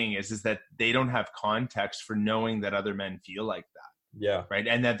that's saying is that they don't have context for knowing that other men feel like that. Yeah. Right.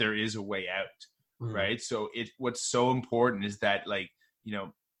 And that there is a way out. Right. So what's so important is that, like,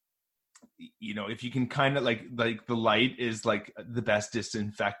 if you can kind of like the light is like the best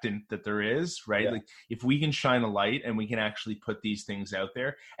disinfectant that there is, right? Yeah. Like if we can shine a light and we can actually put these things out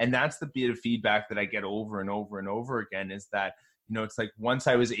there, and that's the bit of feedback that I get over and over and over again, is that, it's like once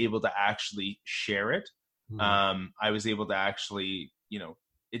I was able to actually share it, I was able to actually,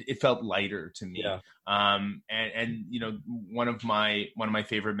 it felt lighter to me. Yeah. And one of my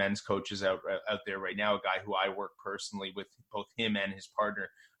favorite men's coaches out there right now, a guy who I work personally with, both him and his partner,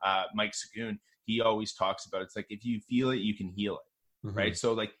 Mike Sagoon, he always talks about, it's like, if you feel it, you can heal it. Right.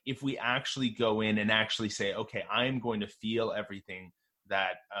 So like, if we actually go in and actually say, okay, I'm going to feel everything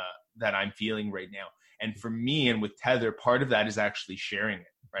that I'm feeling right now. And for me, and with Tether, part of that is actually sharing it.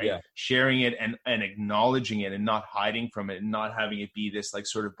 Right. Yeah. Sharing it and acknowledging it and not hiding from it, and not having it be this like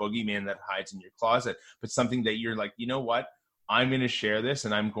sort of boogeyman that hides in your closet, but something that you're like, you know what, I'm going to share this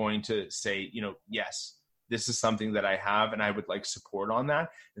and I'm going to say, you know, yes, this is something that I have and I would like support on that.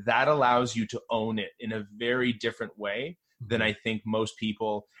 That allows you to own it in a very different way than I think most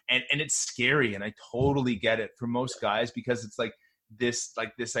people. And it's scary. And I totally get it for most guys, because it's like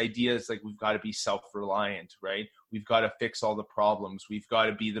this idea is like, we've got to be self-reliant, right? We've got to fix all the problems. We've got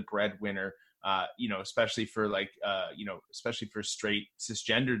to be the breadwinner, you know, especially for especially for straight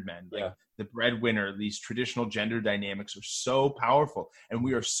cisgendered men, like the breadwinner. These traditional gender dynamics are so powerful, and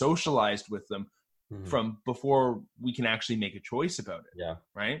we are socialized with them from before we can actually make a choice about it. Yeah.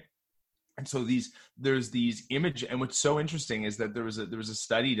 Right. And so there's these image, and what's so interesting is that there was a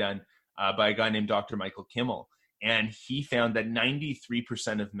study done by a guy named Dr. Michael Kimmel, and he found that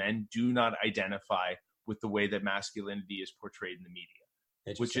 93% of men do not identify with the way that masculinity is portrayed in the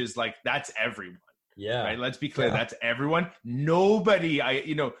media, which is like, that's everyone. Yeah. Right. Let's be clear. Yeah. That's everyone. Nobody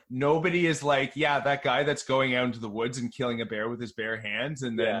is like, yeah, that guy that's going out into the woods and killing a bear with his bare hands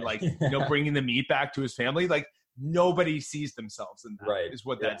and then bringing the meat back to his family. Like, nobody sees themselves in that, is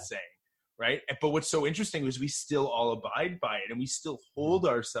what that's saying. Right. But what's so interesting is we still all abide by it, and we still hold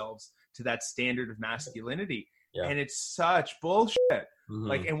ourselves to that standard of masculinity. Yeah. And it's such bullshit.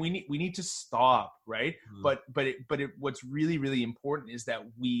 Like, and we need to stop, right? But what's really, really important is that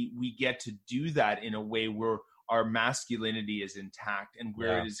we get to do that in a way where our masculinity is intact and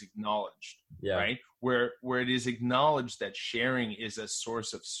where it is acknowledged, right? Where it is acknowledged that sharing is a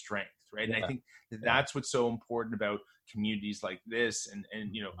source of strength, right? And I think that's what's so important about communities like this and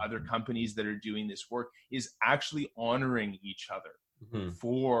you know, other companies that are doing this work, is actually honoring each other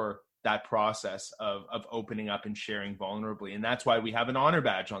for that process of opening up and sharing vulnerably. And that's why we have an honor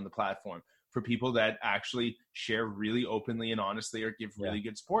badge on the platform for people that actually share really openly and honestly, or give really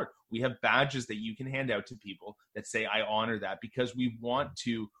good support. We have badges that you can hand out to people that say, I honor that, because we want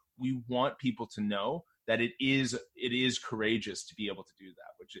people to know that it is courageous to be able to do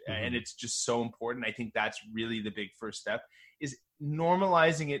that, which, and it's just so important. I think that's really the big first step, is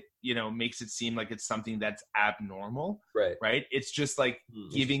normalizing it, you know, makes it seem like it's something that's abnormal, right? It's just like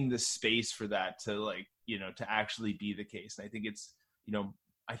giving the space for that to, like, you know, to actually be the case. And I think it's, you know,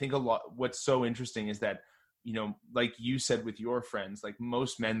 I think a lot, what's so interesting is that, you know, like you said with your friends, like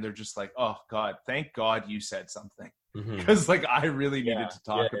most men, they're just like, oh God, thank God you said something. Because like, I really needed to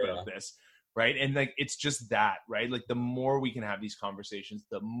talk about this. Right. And like, it's just that, right? Like, the more we can have these conversations,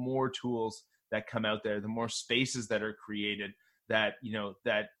 the more tools that come out there, the more spaces that are created that, you know,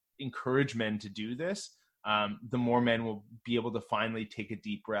 that encourage men to do this, the more men will be able to finally take a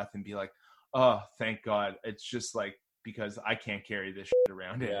deep breath and be like, oh, thank God. It's just like, because I can't carry this shit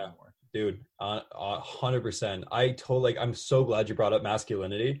around anymore. Dude, 100%. I'm so glad you brought up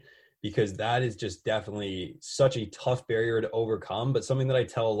masculinity, because that is just definitely such a tough barrier to overcome. But something that I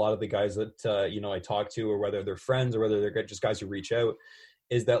tell a lot of the guys that, you know, I talk to, or whether they're friends or whether they're just guys who reach out,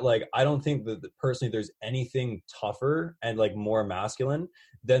 is that, like, I don't think that personally there's anything tougher and like more masculine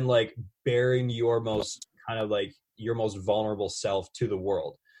than like bearing your most kind of like your most vulnerable self to the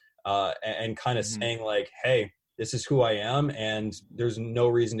world, and kind of saying like, hey, this is who I am, and there's no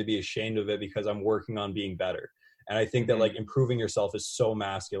reason to be ashamed of it because I'm working on being better. And I think that like improving yourself is so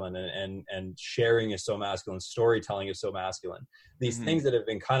masculine, and sharing is so masculine. Storytelling is so masculine. These things that have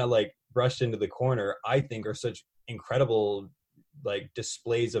been kind of like brushed into the corner, I think, are such incredible like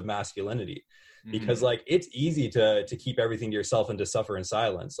displays of masculinity, because like it's easy to keep everything to yourself and to suffer in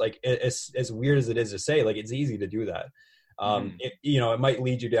silence. Like, as weird as it is to say, like, it's easy to do that. It might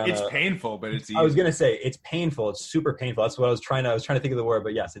lead you down. It's painful, but it's easy. I was going to say it's painful. It's super painful. That's what I was trying to think of the word,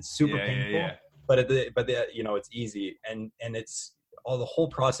 but yes, it's super painful. Yeah. But you know, it's easy, and it's the whole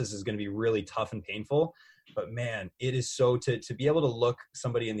process is going to be really tough and painful. But man, it is so to be able to look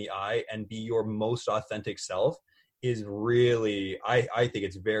somebody in the eye and be your most authentic self is really, I think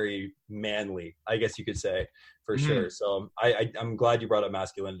it's very manly, I guess you could say, for sure. So I'm glad you brought up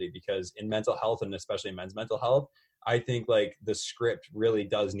masculinity, because in mental health, and especially in men's mental health, I think like the script really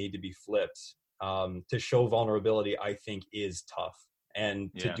does need to be flipped. To show vulnerability, I think, is tough. And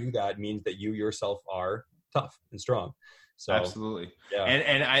to do that means that you yourself are tough and strong. So absolutely. Yeah.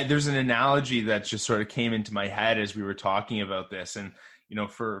 And there's an analogy that just sort of came into my head as we were talking about this. And, you know,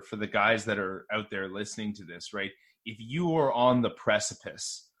 for the guys that are out there listening to this, right? If you are on the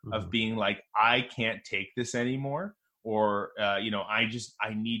precipice of being like, I can't take this anymore, or, you know, I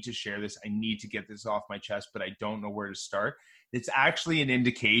need to share this. I need to get this off my chest, but I don't know where to start. It's actually an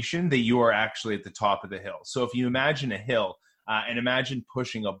indication that you are actually at the top of the hill. So if you imagine a hill, and imagine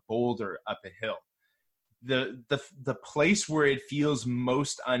pushing a boulder up a hill, the place where it feels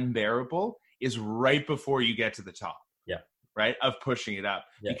most unbearable is right before you get to the top. Yeah. Right. Of pushing it up.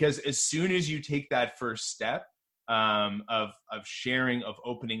 Yeah. Because as soon as you take that first step, of sharing, of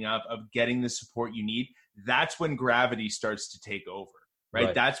opening up, of getting the support you need, that's when gravity starts to take over,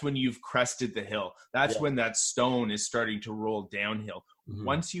 right? That's when you've crested the hill. That's when that stone is starting to roll downhill.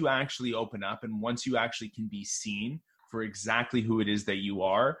 Once you actually open up and once you actually can be seen for exactly who it is that you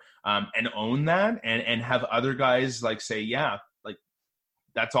are, and own that, and have other guys like say, yeah, like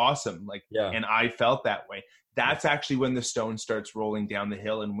that's awesome. Like, and I felt that way. That's actually when the stone starts rolling down the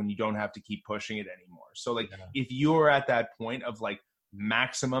hill and when you don't have to keep pushing it anymore. So like, if you're at that point of like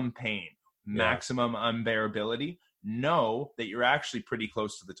maximum pain, maximum unbearability, know that you're actually pretty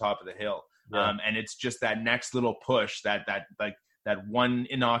close to the top of the hill. And it's just that next little push, that one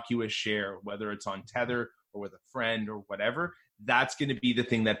innocuous share, whether it's on Tether or with a friend or whatever, that's going to be the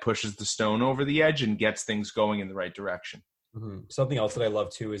thing that pushes the stone over the edge and gets things going in the right direction. Something else that I love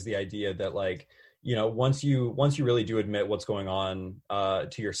too is the idea that, like, you know, once you really do admit what's going on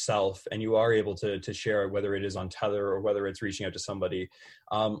to yourself, and you are able to share it, whether it is on Tether or whether it's reaching out to somebody,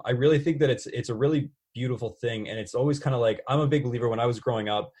 I really think that it's a really beautiful thing. And it's always kind of like, I'm a big believer. When I was growing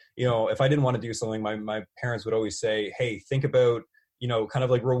up, you know, if I didn't want to do something, my parents would always say, hey, think about, you know, kind of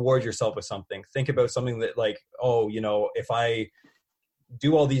like reward yourself with something. Think about something that, like, oh, you know, if I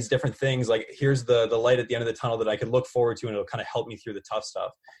do all these different things, like, here's the light at the end of the tunnel that I could look forward to, and it'll kind of help me through the tough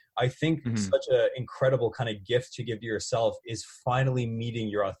stuff. I think such an incredible kind of gift to give to yourself is finally meeting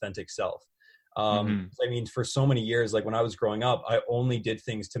your authentic self. I mean, for so many years, like when I was growing up, I only did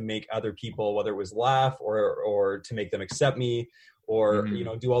things to make other people, whether it was laugh or to make them accept me, or, you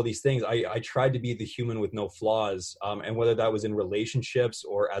know, do all these things. I tried to be the human with no flaws. And whether that was in relationships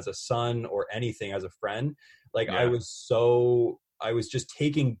or as a son or anything, as a friend, like I was just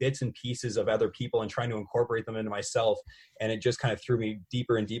taking bits and pieces of other people and trying to incorporate them into myself. And it just kind of threw me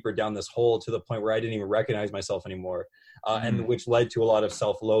deeper and deeper down this hole to the point where I didn't even recognize myself anymore. And which led to a lot of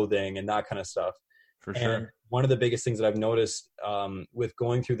self-loathing and that kind of stuff. For sure. And one of the biggest things that I've noticed with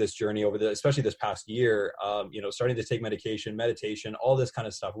going through this journey especially this past year, you know, starting to take meditation, all this kind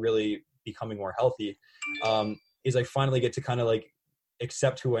of stuff, really becoming more healthy, is I finally get to kind of like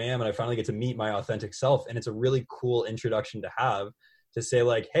accept who I am, and I finally get to meet my authentic self. And it's a really cool introduction to have, to say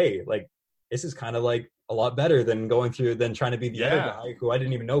like, hey, like, this is kind of like a lot better than trying to be the other guy who I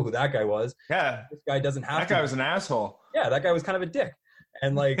didn't even know who that guy was. This guy doesn't have that guy was an asshole. That guy was kind of a dick.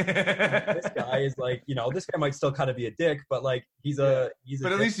 And like, this guy is like, you know, this guy might still kind of be a dick, but like, he's a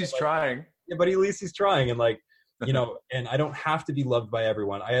but at least he's trying. Yeah, but at least he's trying. And like, you know, and I don't have to be loved by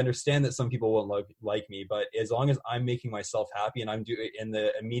everyone. I understand that some people won't like me, but as long as I'm making myself happy, and and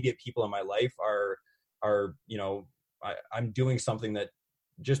the immediate people in my life are, you know, I'm doing something that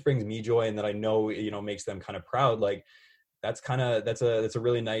just brings me joy, and that I know, you know, makes them kind of proud. Like, that's a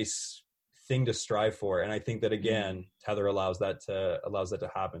really nice thing to strive for. And I think that, again, Tether allows that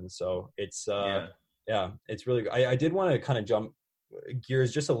to happen. So it's, it's really, I did want to kind of jump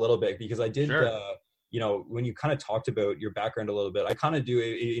gears just a little bit, because I did, you know, when you kind of talked about your background a little bit, I kind of do,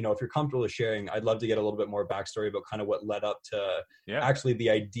 you know, if you're comfortable with sharing, I'd love to get a little bit more backstory about kind of what led up to actually the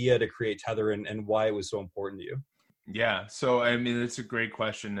idea to create Tether, and why it was so important to you. Yeah. So, I mean, it's a great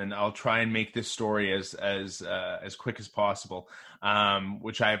question, and I'll try and make this story as quick as possible,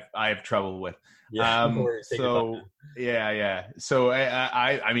 which I have trouble with. So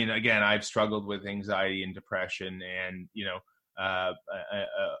I mean, again, I've struggled with anxiety and depression, and, you know, a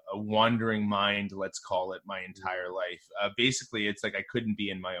wandering mind, let's call it, my entire life. Basically, it's like I couldn't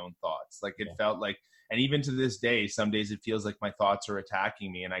be in my own thoughts. Like, it felt like, and even to this day, some days it feels like my thoughts are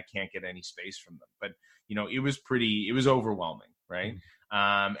attacking me and I can't get any space from them. But, you know, it was overwhelming, right?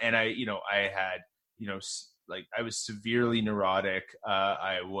 And I had, you know, like, I was severely neurotic.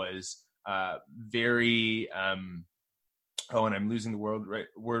 I was very, and I'm losing the word.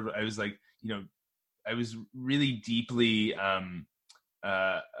 I was like, you know, I was really deeply,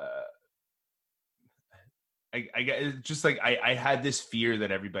 I just like, I had this fear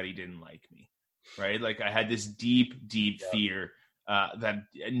that everybody didn't like me, right? Like, I had this deep fear that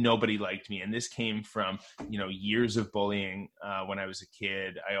nobody liked me. And this came from, you know, years of bullying when I was a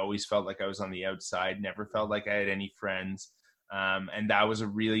kid. I always felt like I was on the outside, never felt like I had any friends. And that was a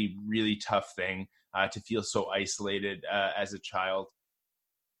really, really tough thing to feel so isolated as a child.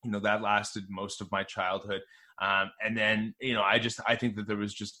 You know, that lasted most of my childhood. And then, you know, I think that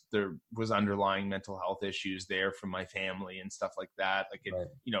there was underlying mental health issues there from my family and stuff like that. Like, it,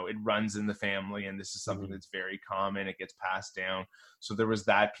 you know, it runs in the family, and this is something that's very common. It gets passed down. So there was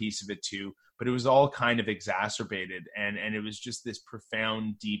that piece of it too, but it was all kind of exacerbated. And it was just this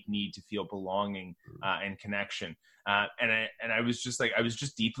profound, deep need to feel belonging and connection. And I was just like, I was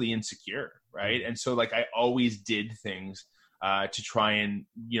just deeply insecure. Right. And so, like, I always did things to try and,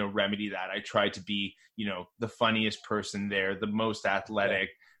 remedy that. I tried to be, the funniest person there, the most athletic,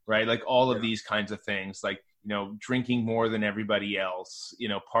 right? Like all of these kinds of things, like, drinking more than everybody else,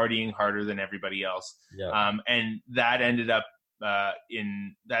 partying harder than everybody else. And that ended up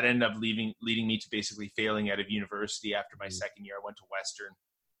leading me to basically failing out of university after my second year. I went to Western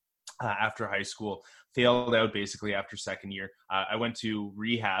after high school, failed out basically after second year. I went to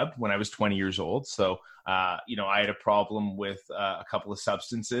rehab when I was 20 years old. So, I had a problem with a couple of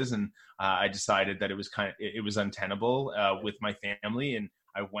substances, and I decided that it was untenable with my family. And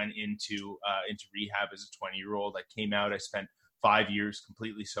I went into rehab as a 20-year-old. I came out, I spent 5 years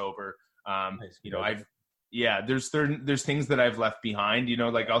completely sober. There's things that I've left behind,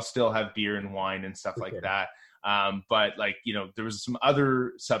 like I'll still have beer and wine and stuff like that. But like, there was some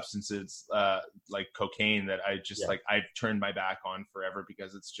other substances, like cocaine that I just I've turned my back on forever,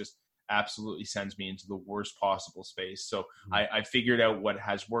 because it's just absolutely sends me into the worst possible space. So I figured out what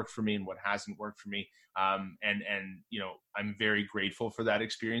has worked for me and what hasn't worked for me. And I'm very grateful for that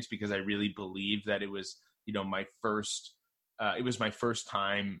experience, because I really believe that it was, my first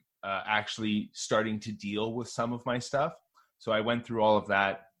time actually starting to deal with some of my stuff. So I went through all of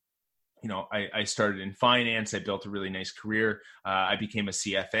that. I started in finance. I built a really nice career. I became a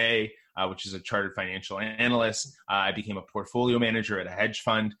CFA, which is a chartered financial analyst. I became a portfolio manager at a hedge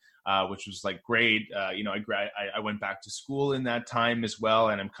fund, which was like great. I went back to school in that time as well,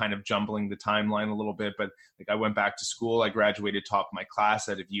 and I'm kind of jumbling the timeline a little bit, but like I went back to school. I graduated top of my class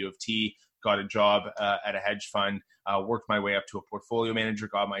out of U of T, got a job at a hedge fund, worked my way up to a portfolio manager,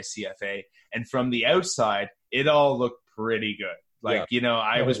 got my CFA, and from the outside, it all looked pretty good. Like,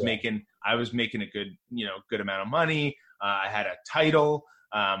 I was making a good amount of money. I had a title,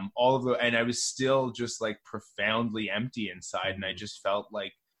 and I was still just like profoundly empty inside. And I just felt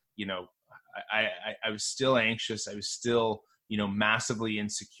like, I was still anxious. I was still, massively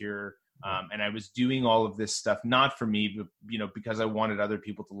insecure. And I was doing all of this stuff, not for me, but, because I wanted other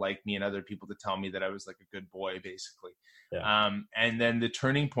people to like me and other people to tell me that I was like a good boy, basically. And then the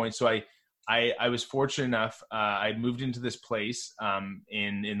turning point. So I was fortunate enough. I moved into this place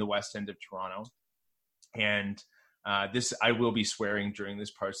in the West End of Toronto, and this I will be swearing during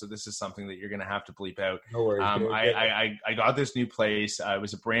this part, so this is something that you're going to have to bleep out. No worries. I got this new place. It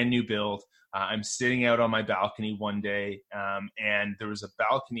was a brand new build. I'm sitting out on my balcony one day, and there was a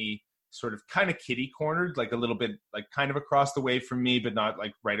balcony sort of kind of kitty cornered, like a little bit, like kind of across the way from me, but not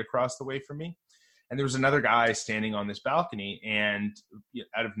like right across the way from me. And there was another guy standing on this balcony, and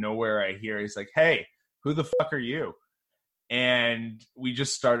out of nowhere I hear, he's like, "Hey, who the fuck are you?" And we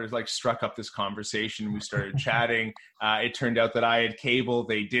just struck up this conversation. We started chatting. It turned out that I had cable.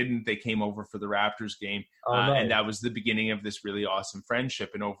 They didn't. They came over for the Raptors game. Nice. And that was the beginning of this really awesome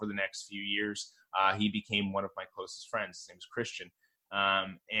friendship. And over the next few years, he became one of my closest friends. His name is Christian.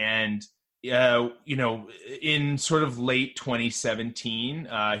 In sort of late 2017,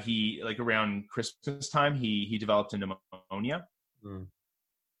 he, like around Christmas time, he developed a pneumonia. And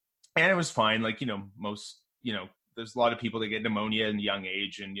it was fine. Like, there's a lot of people that get pneumonia in a young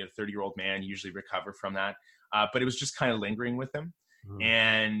age, and 30-year-old man usually recover from that. But it was just kind of lingering with him.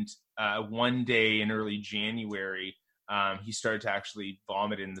 And one day in early January, he started to actually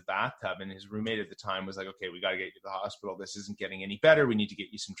vomit in the bathtub, and his roommate at the time was like, "Okay, we got to get you to the hospital. This isn't getting any better. We need to get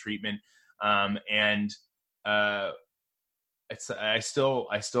you some treatment." I still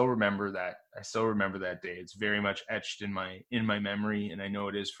remember that. I still remember that day. It's very much etched in my memory, and I know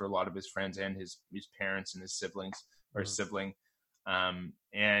it is for a lot of his friends and his parents and his siblings or sibling. So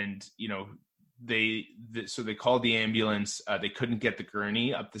they called the ambulance. They couldn't get the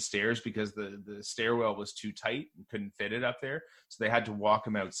gurney up the stairs because the stairwell was too tight and couldn't fit it up there. So they had to walk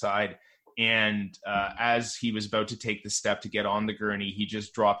him outside. And as he was about to take the step to get on the gurney, he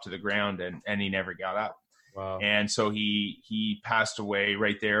just dropped to the ground and he never got up. Wow. And so he passed away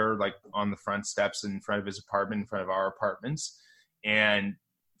right there, like on the front steps in front of his apartment, in front of our apartments. And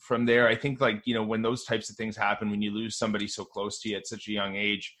from there, I think when those types of things happen, when you lose somebody so close to you at such a young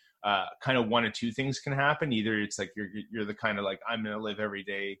age, kind of one of two things can happen. Either it's like you're the kind of like, I'm going to live every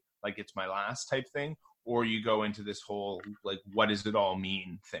day like it's my last type thing, or you go into this whole like, what does it all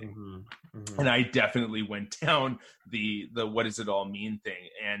mean thing. And I definitely went down the what does it all mean thing.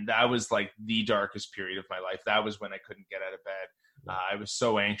 And that was like the darkest period of my life. That was when I couldn't get out of bed. I was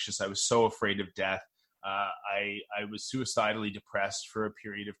so anxious. I was so afraid of death. I was suicidally depressed for a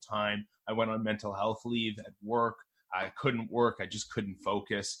period of time. I went on mental health leave at work. I couldn't work. I just couldn't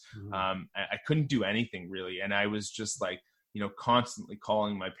focus. I couldn't do anything really. And I was just like, constantly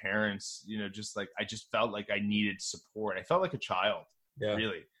calling my parents, just like, I just felt like I needed support. I felt like a child,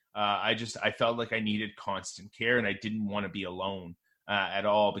 really. I felt like I needed constant care, and I didn't want to be alone at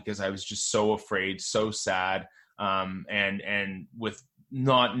all, because I was just so afraid, so sad, and with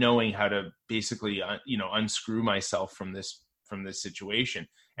not knowing how to basically unscrew myself from this situation.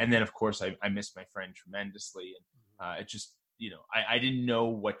 And then of course I missed my friend tremendously, and it just I didn't know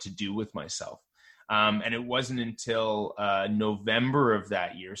what to do with myself. And it wasn't until November of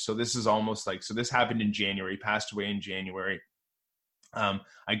that year, so this is almost like, so this happened in January, passed away in January.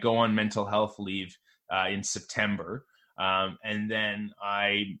 I go on mental health leave in September. And then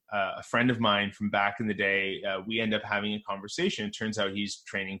a friend of mine from back in the day, we end up having a conversation. It turns out he's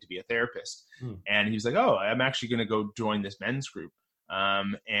training to be a therapist. And he's like, oh, I'm actually going to go join this men's group.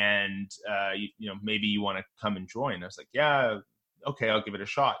 Maybe you want to come and join. I was like, yeah, okay, I'll give it a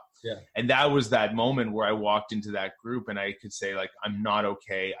shot. Yeah. And that was that moment where I walked into that group and I could say, like, I'm not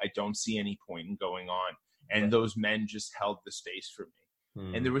okay. I don't see any point in going on. And those men just held the space for me.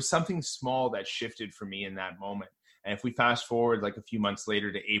 And there was something small that shifted for me in that moment. And if we fast forward like a few months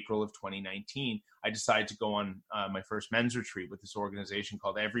later to April of 2019, I decided to go on my first men's retreat with this organization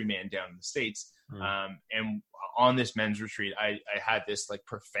called Everyman down in the States. And on this men's retreat, I had this like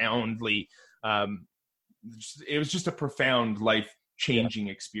profoundly, it was just a profound life-changing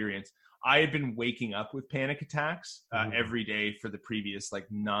experience. I had been waking up with panic attacks every day for the previous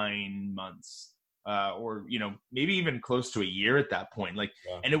like 9 months. Or maybe even close to a year at that point.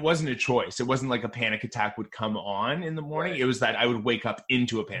 And it wasn't a choice. It wasn't like a panic attack would come on in the morning. Right. It was that I would wake up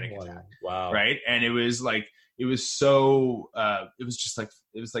into a panic attack. Wow. Right. And it was like, I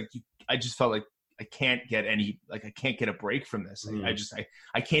just felt like I can't get a break from this.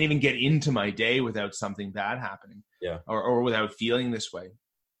 I can't even get into my day without something bad happening. Yeah. Or without feeling this way.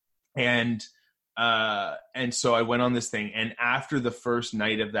 And so I went on this thing, and after the first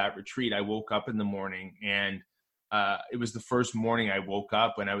night of that retreat, I woke up in the morning, and it was the first morning I woke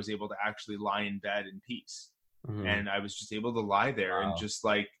up when I was able to actually lie in bed in peace. And I was just able to lie there and just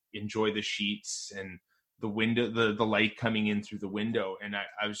like enjoy the sheets and the window, the light coming in through the window. And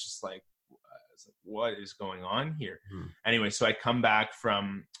I was just like, what is going on here? Anyway, so I come back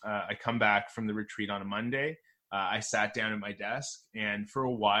from the retreat on a Monday. I sat down at my desk, and for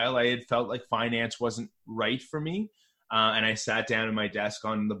a while I had felt like finance wasn't right for me. And I sat down at my desk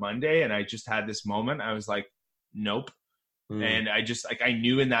on the Monday, and I just had this moment. I was like, nope. And I just like, I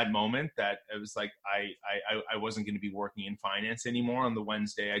knew in that moment that it was like, I wasn't going to be working in finance anymore. On the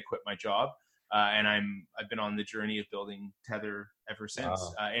Wednesday, I quit my job. And I've been on the journey of building Tether ever since.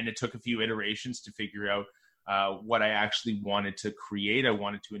 Wow. And it took a few iterations to figure out what I actually wanted to create. I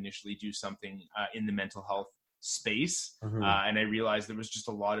wanted to initially do something in the mental health space. And I realized there was just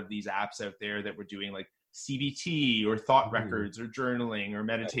a lot of these apps out there that were doing like CBT or thought records or journaling or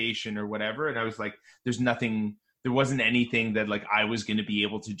meditation or whatever. And I was like, there wasn't anything that like I was going to be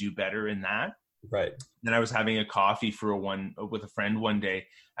able to do better in that. Right. Then I was having a coffee with a friend one day,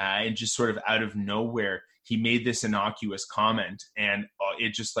 and just sort of out of nowhere, he made this innocuous comment, and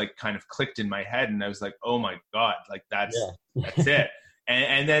it just like kind of clicked in my head. And I was like, oh my God, like that's it.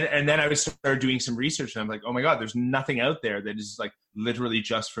 And then I started doing some research, and I'm like, oh my God, there's nothing out there that is like literally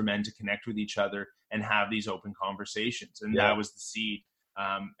just for men to connect with each other and have these open conversations. And that was the seed.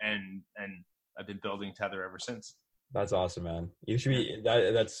 And I've been building Tether ever since. That's awesome, man. You should be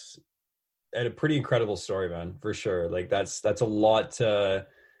that's a pretty incredible story, man, for sure. Like that's a lot to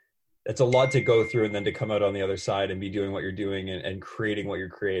go through, and then to come out on the other side and be doing what you're doing and creating what you're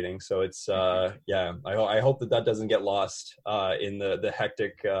creating. So it's I hope that doesn't get lost in the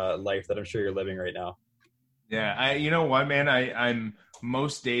hectic life that I'm sure you're living right now. Yeah, you know what, man, I'm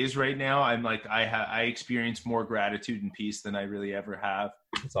most days right now, I'm like, I experience more gratitude and peace than I really ever have.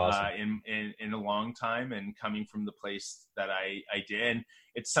 That's awesome. In a long time, and coming from the place that I did. And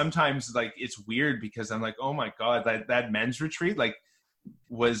it's sometimes like, it's weird because I'm like, oh my God, that men's retreat like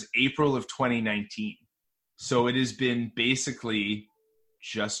was April of 2019. So it has been basically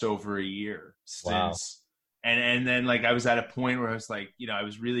just over a year since. Wow. And then like, I was at a point where I was like, I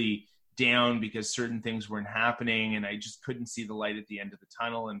was really down because certain things weren't happening, and I just couldn't see the light at the end of the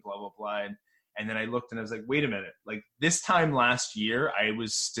tunnel, and blah, blah, blah. And then I looked, and I was like, wait a minute, like this time last year, I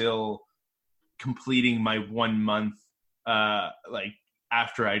was still completing my 1 month, like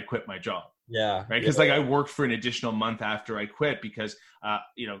after I'd quit my job. Yeah. Right. Cause like I worked for an additional month after I quit because,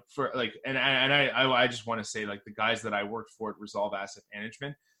 for like, and I just want to say, like, the guys that I worked for at Resolve Asset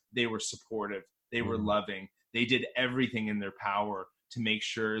Management, they were supportive. They were loving. They did everything in their power to make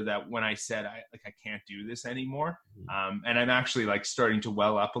sure that when I said I can't do this anymore. And I'm actually like starting to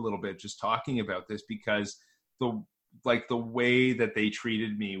well up a little bit just talking about this, because the way that they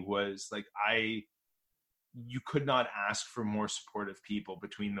treated me was like, you could not ask for more supportive people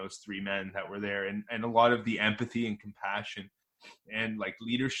between those three men that were there, and a lot of the empathy and compassion and like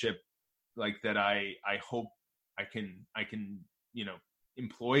leadership like that I hope I can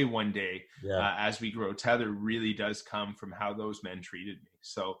employ one day as we grow Tether really does come from how those men treated me.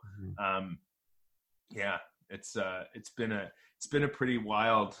 So it's been a pretty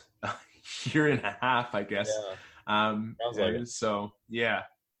wild year and a half, I guess. Sounds like it. So yeah,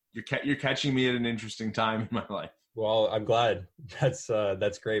 you're catching me at an interesting time in my life. Well, I'm glad.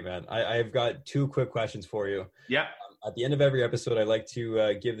 That's great, man. I've got 2 quick questions for you. Yeah. At the end of every episode, I like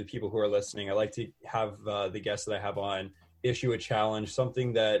to give the people who are listening, I like to have the guests that I have on issue a challenge,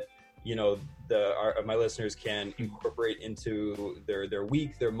 something that, my listeners can incorporate into their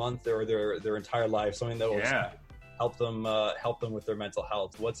week, their month, or their entire life, something that will help them with their mental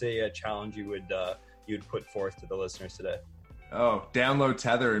health. What's a challenge you'd put forth to the listeners today? Oh, download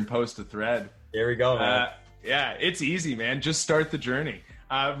Tether and post a thread. There we go, man. Yeah, it's easy, man. Just start the journey.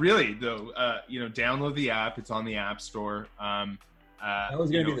 Really, though, download the app. It's on the App Store. That was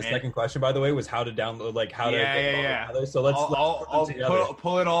going to be the second question, by the way, was how to download, like how to get Tether. So I'll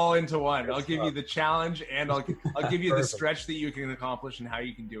pull it all into one. I'll give you the challenge, and I'll give you the stretch that you can accomplish and how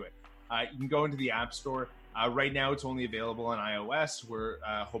you can do it. You can go into the App Store. Right now, it's only available on iOS. We're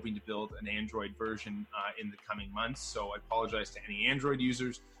hoping to build an Android version in the coming months. So I apologize to any Android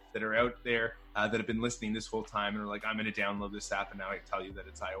users that are out there that have been listening this whole time and are like, I'm going to download this app, and now I tell you that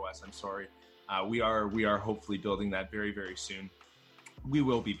it's iOS. I'm sorry. We are hopefully building that very, very soon. We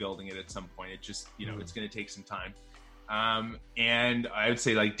will be building it at some point. It just, it's going to take some time. And I would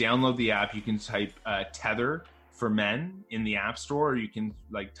say, like, download the app. You can type Tether for Men in the App Store, or you can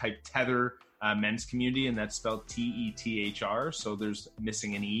like type Tether Men's Community, and that's spelled TETHR. So there's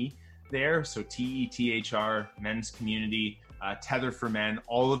missing an E there. So TETHR Men's Community, Tether for Men.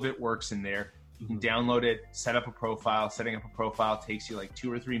 All of it works in there. You can download it, set up a profile. Setting up a profile takes you like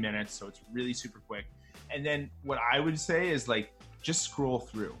 2 or 3 minutes. So it's really super quick. And then what I would say is, like, just scroll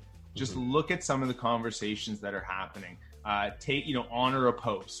through. Just look at some of the conversations that are happening. Honor a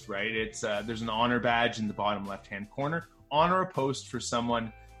post, right? It's there's an honor badge in the bottom left-hand corner. Honor a post for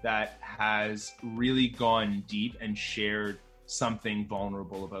someone that has really gone deep and shared something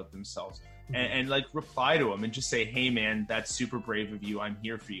vulnerable about themselves. And like, reply to them and just say, hey man, that's super brave of you. I'm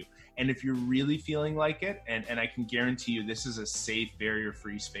here for you. And if you're really feeling like it, and I can guarantee you this is a safe,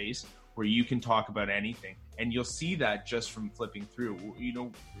 barrier-free space where you can talk about anything. And you'll see that just from flipping through.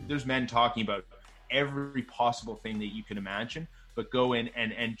 There's men talking about every possible thing that you can imagine, but go in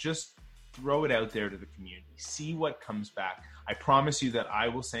and just throw it out there to the community. See what comes back. I promise you that I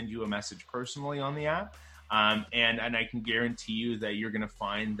will send you a message personally on the app. And I can guarantee you that you're going to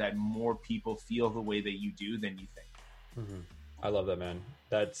find that more people feel the way that you do than you think. I love that, man.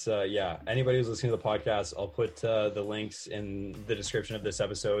 That's anybody who's listening to the podcast, I'll put the links in the description of this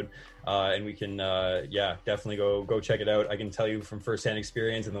episode, and we can definitely go check it out. I can tell you from firsthand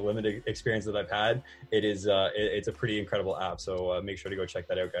experience and the limited experience that I've had, it's a pretty incredible app. So make sure to go check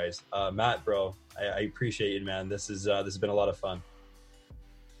that out, guys. Matt, bro, I appreciate you, man. This has been a lot of fun.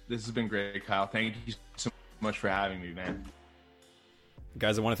 This has been great, Kyle. Thank you so much for having me, man.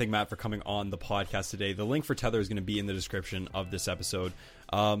 Guys, I want to thank Matt for coming on the podcast today. The link for Tether is going to be in the description of this episode.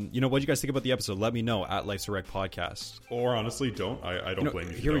 What do you guys think about the episode? Let me know at Life's a Wreck Podcast. Or honestly, don't. I don't blame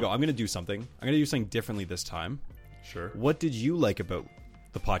you. Here we go. I'm going to do something. I'm going to do something differently this time. Sure. What did you like about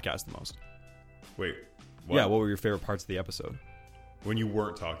the podcast the most? Wait. What? Yeah, what were your favorite parts of the episode? When you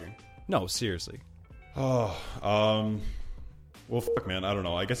weren't talking? No, seriously. Well, fuck, man. I don't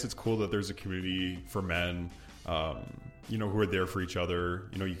know. I guess it's cool that there's a community for men, who are there for each other.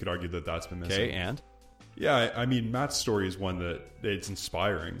 You could argue that that's been missing. Okay, and? Yeah, I mean, Matt's story is one that it's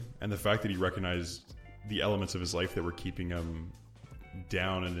inspiring. And the fact that he recognized the elements of his life that were keeping him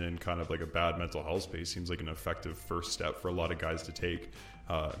down and in kind of like a bad mental health space seems like an effective first step for a lot of guys to take.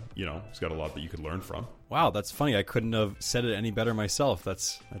 He's got a lot that you could learn from. Wow, that's funny. I couldn't have said it any better myself.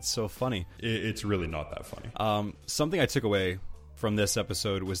 That's so funny. It's really not that funny. Something I took away from this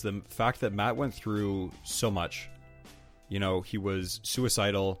episode was the fact that Matt went through so much. He was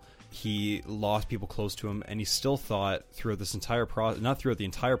suicidal. He lost people close to him, and he still thought throughout this entire process, not throughout the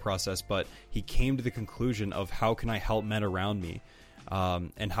entire process, but he came to the conclusion of how can I help men around me,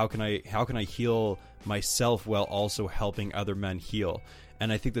 and how can I heal myself while also helping other men heal.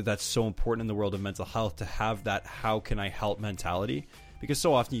 And I think that that's so important in the world of mental health, to have that how can I help mentality, because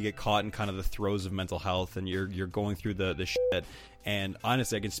so often you get caught in kind of the throes of mental health and you're going through the shit. And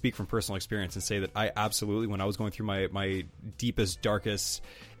honestly, I can speak from personal experience and say that I absolutely, when I was going through my deepest, darkest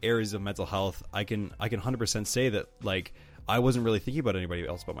areas of mental health, I can 100% say that, like, I wasn't really thinking about anybody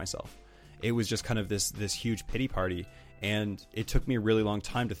else but myself. it was just kind of this huge pity party. And it took me a really long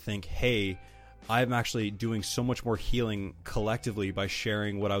time to think, hey, I'm actually doing so much more healing collectively by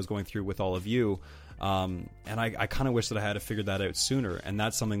sharing what I was going through with all of you. And I kind of wish that I had figured that out sooner. And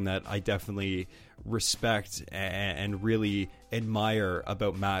that's something that I definitely respect and really admire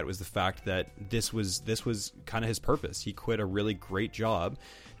about Matt, was the fact that this was kind of his purpose. He quit a really great job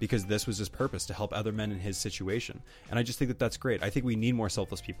because this was his purpose, to help other men in his situation. And I just think that that's great. I think we need more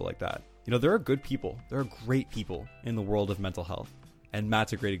selfless people like that. You know, there are good people. There are great people in the world of mental health. And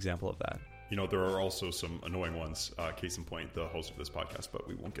Matt's a great example of that. You know, there are also some annoying ones, case in point, the host of this podcast, but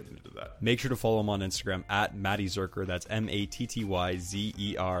we won't get into that. Make sure to follow him on Instagram at Matty Zerker. That's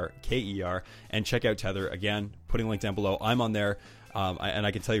MattyZerker. And check out Tether. Again, putting a link down below. I'm on there. And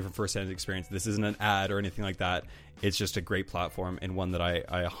I can tell you from firsthand experience, this isn't an ad or anything like that. It's just a great platform, and one that I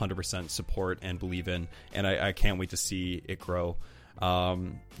 100% support and believe in. And I can't wait to see it grow.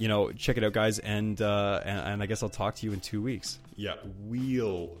 You know, check it out, guys, and I guess I'll talk to you in 2 weeks. Yeah,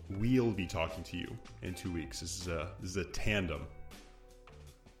 we'll be talking to you in 2 weeks. This is a tandem.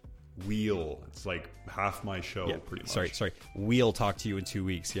 It's like half my show, yeah, pretty much. Sorry. We'll talk to you in 2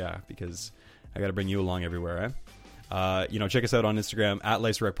 weeks, yeah, because I got to bring you along everywhere, eh? You know, check us out on Instagram at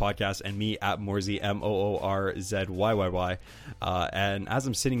Life's a Wreck Podcast, and me at Moorzy, MOORZYYY. And as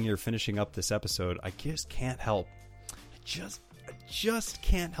I'm sitting here finishing up this episode, I just can't help. I just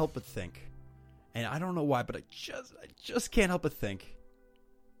can't help but think, and I don't know why, but I just can't help but think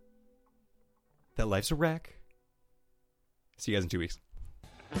that life's a wreck. See you guys in 2 weeks.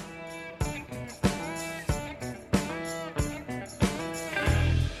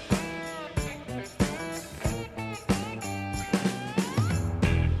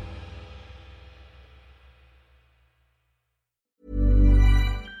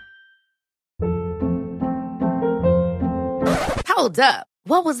 Hold up.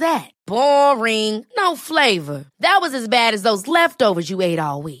 What was that? Boring. No flavor. That was as bad as those leftovers you ate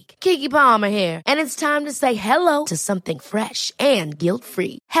all week. Keke Palmer here. And it's time to say hello to something fresh and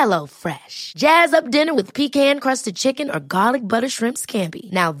guilt-free. Hello Fresh. Jazz up dinner with pecan-crusted chicken or garlic butter shrimp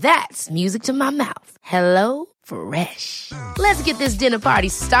scampi. Now that's music to my mouth. Hello Fresh. Let's get this dinner party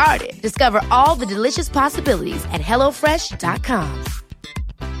started. Discover all the delicious possibilities at HelloFresh.com.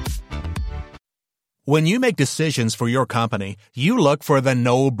 When you make decisions for your company, you look for the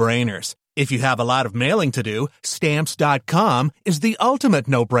no-brainers. If you have a lot of mailing to do, Stamps.com is the ultimate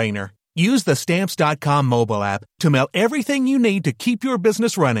no-brainer. Use the Stamps.com mobile app to mail everything you need to keep your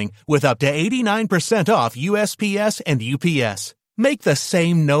business running with up to 89% off USPS and UPS. Make the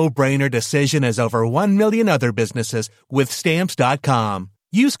same no-brainer decision as over 1 million other businesses with Stamps.com.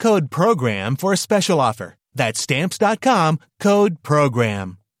 Use code PROGRAM for a special offer. That's Stamps.com, code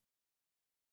PROGRAM.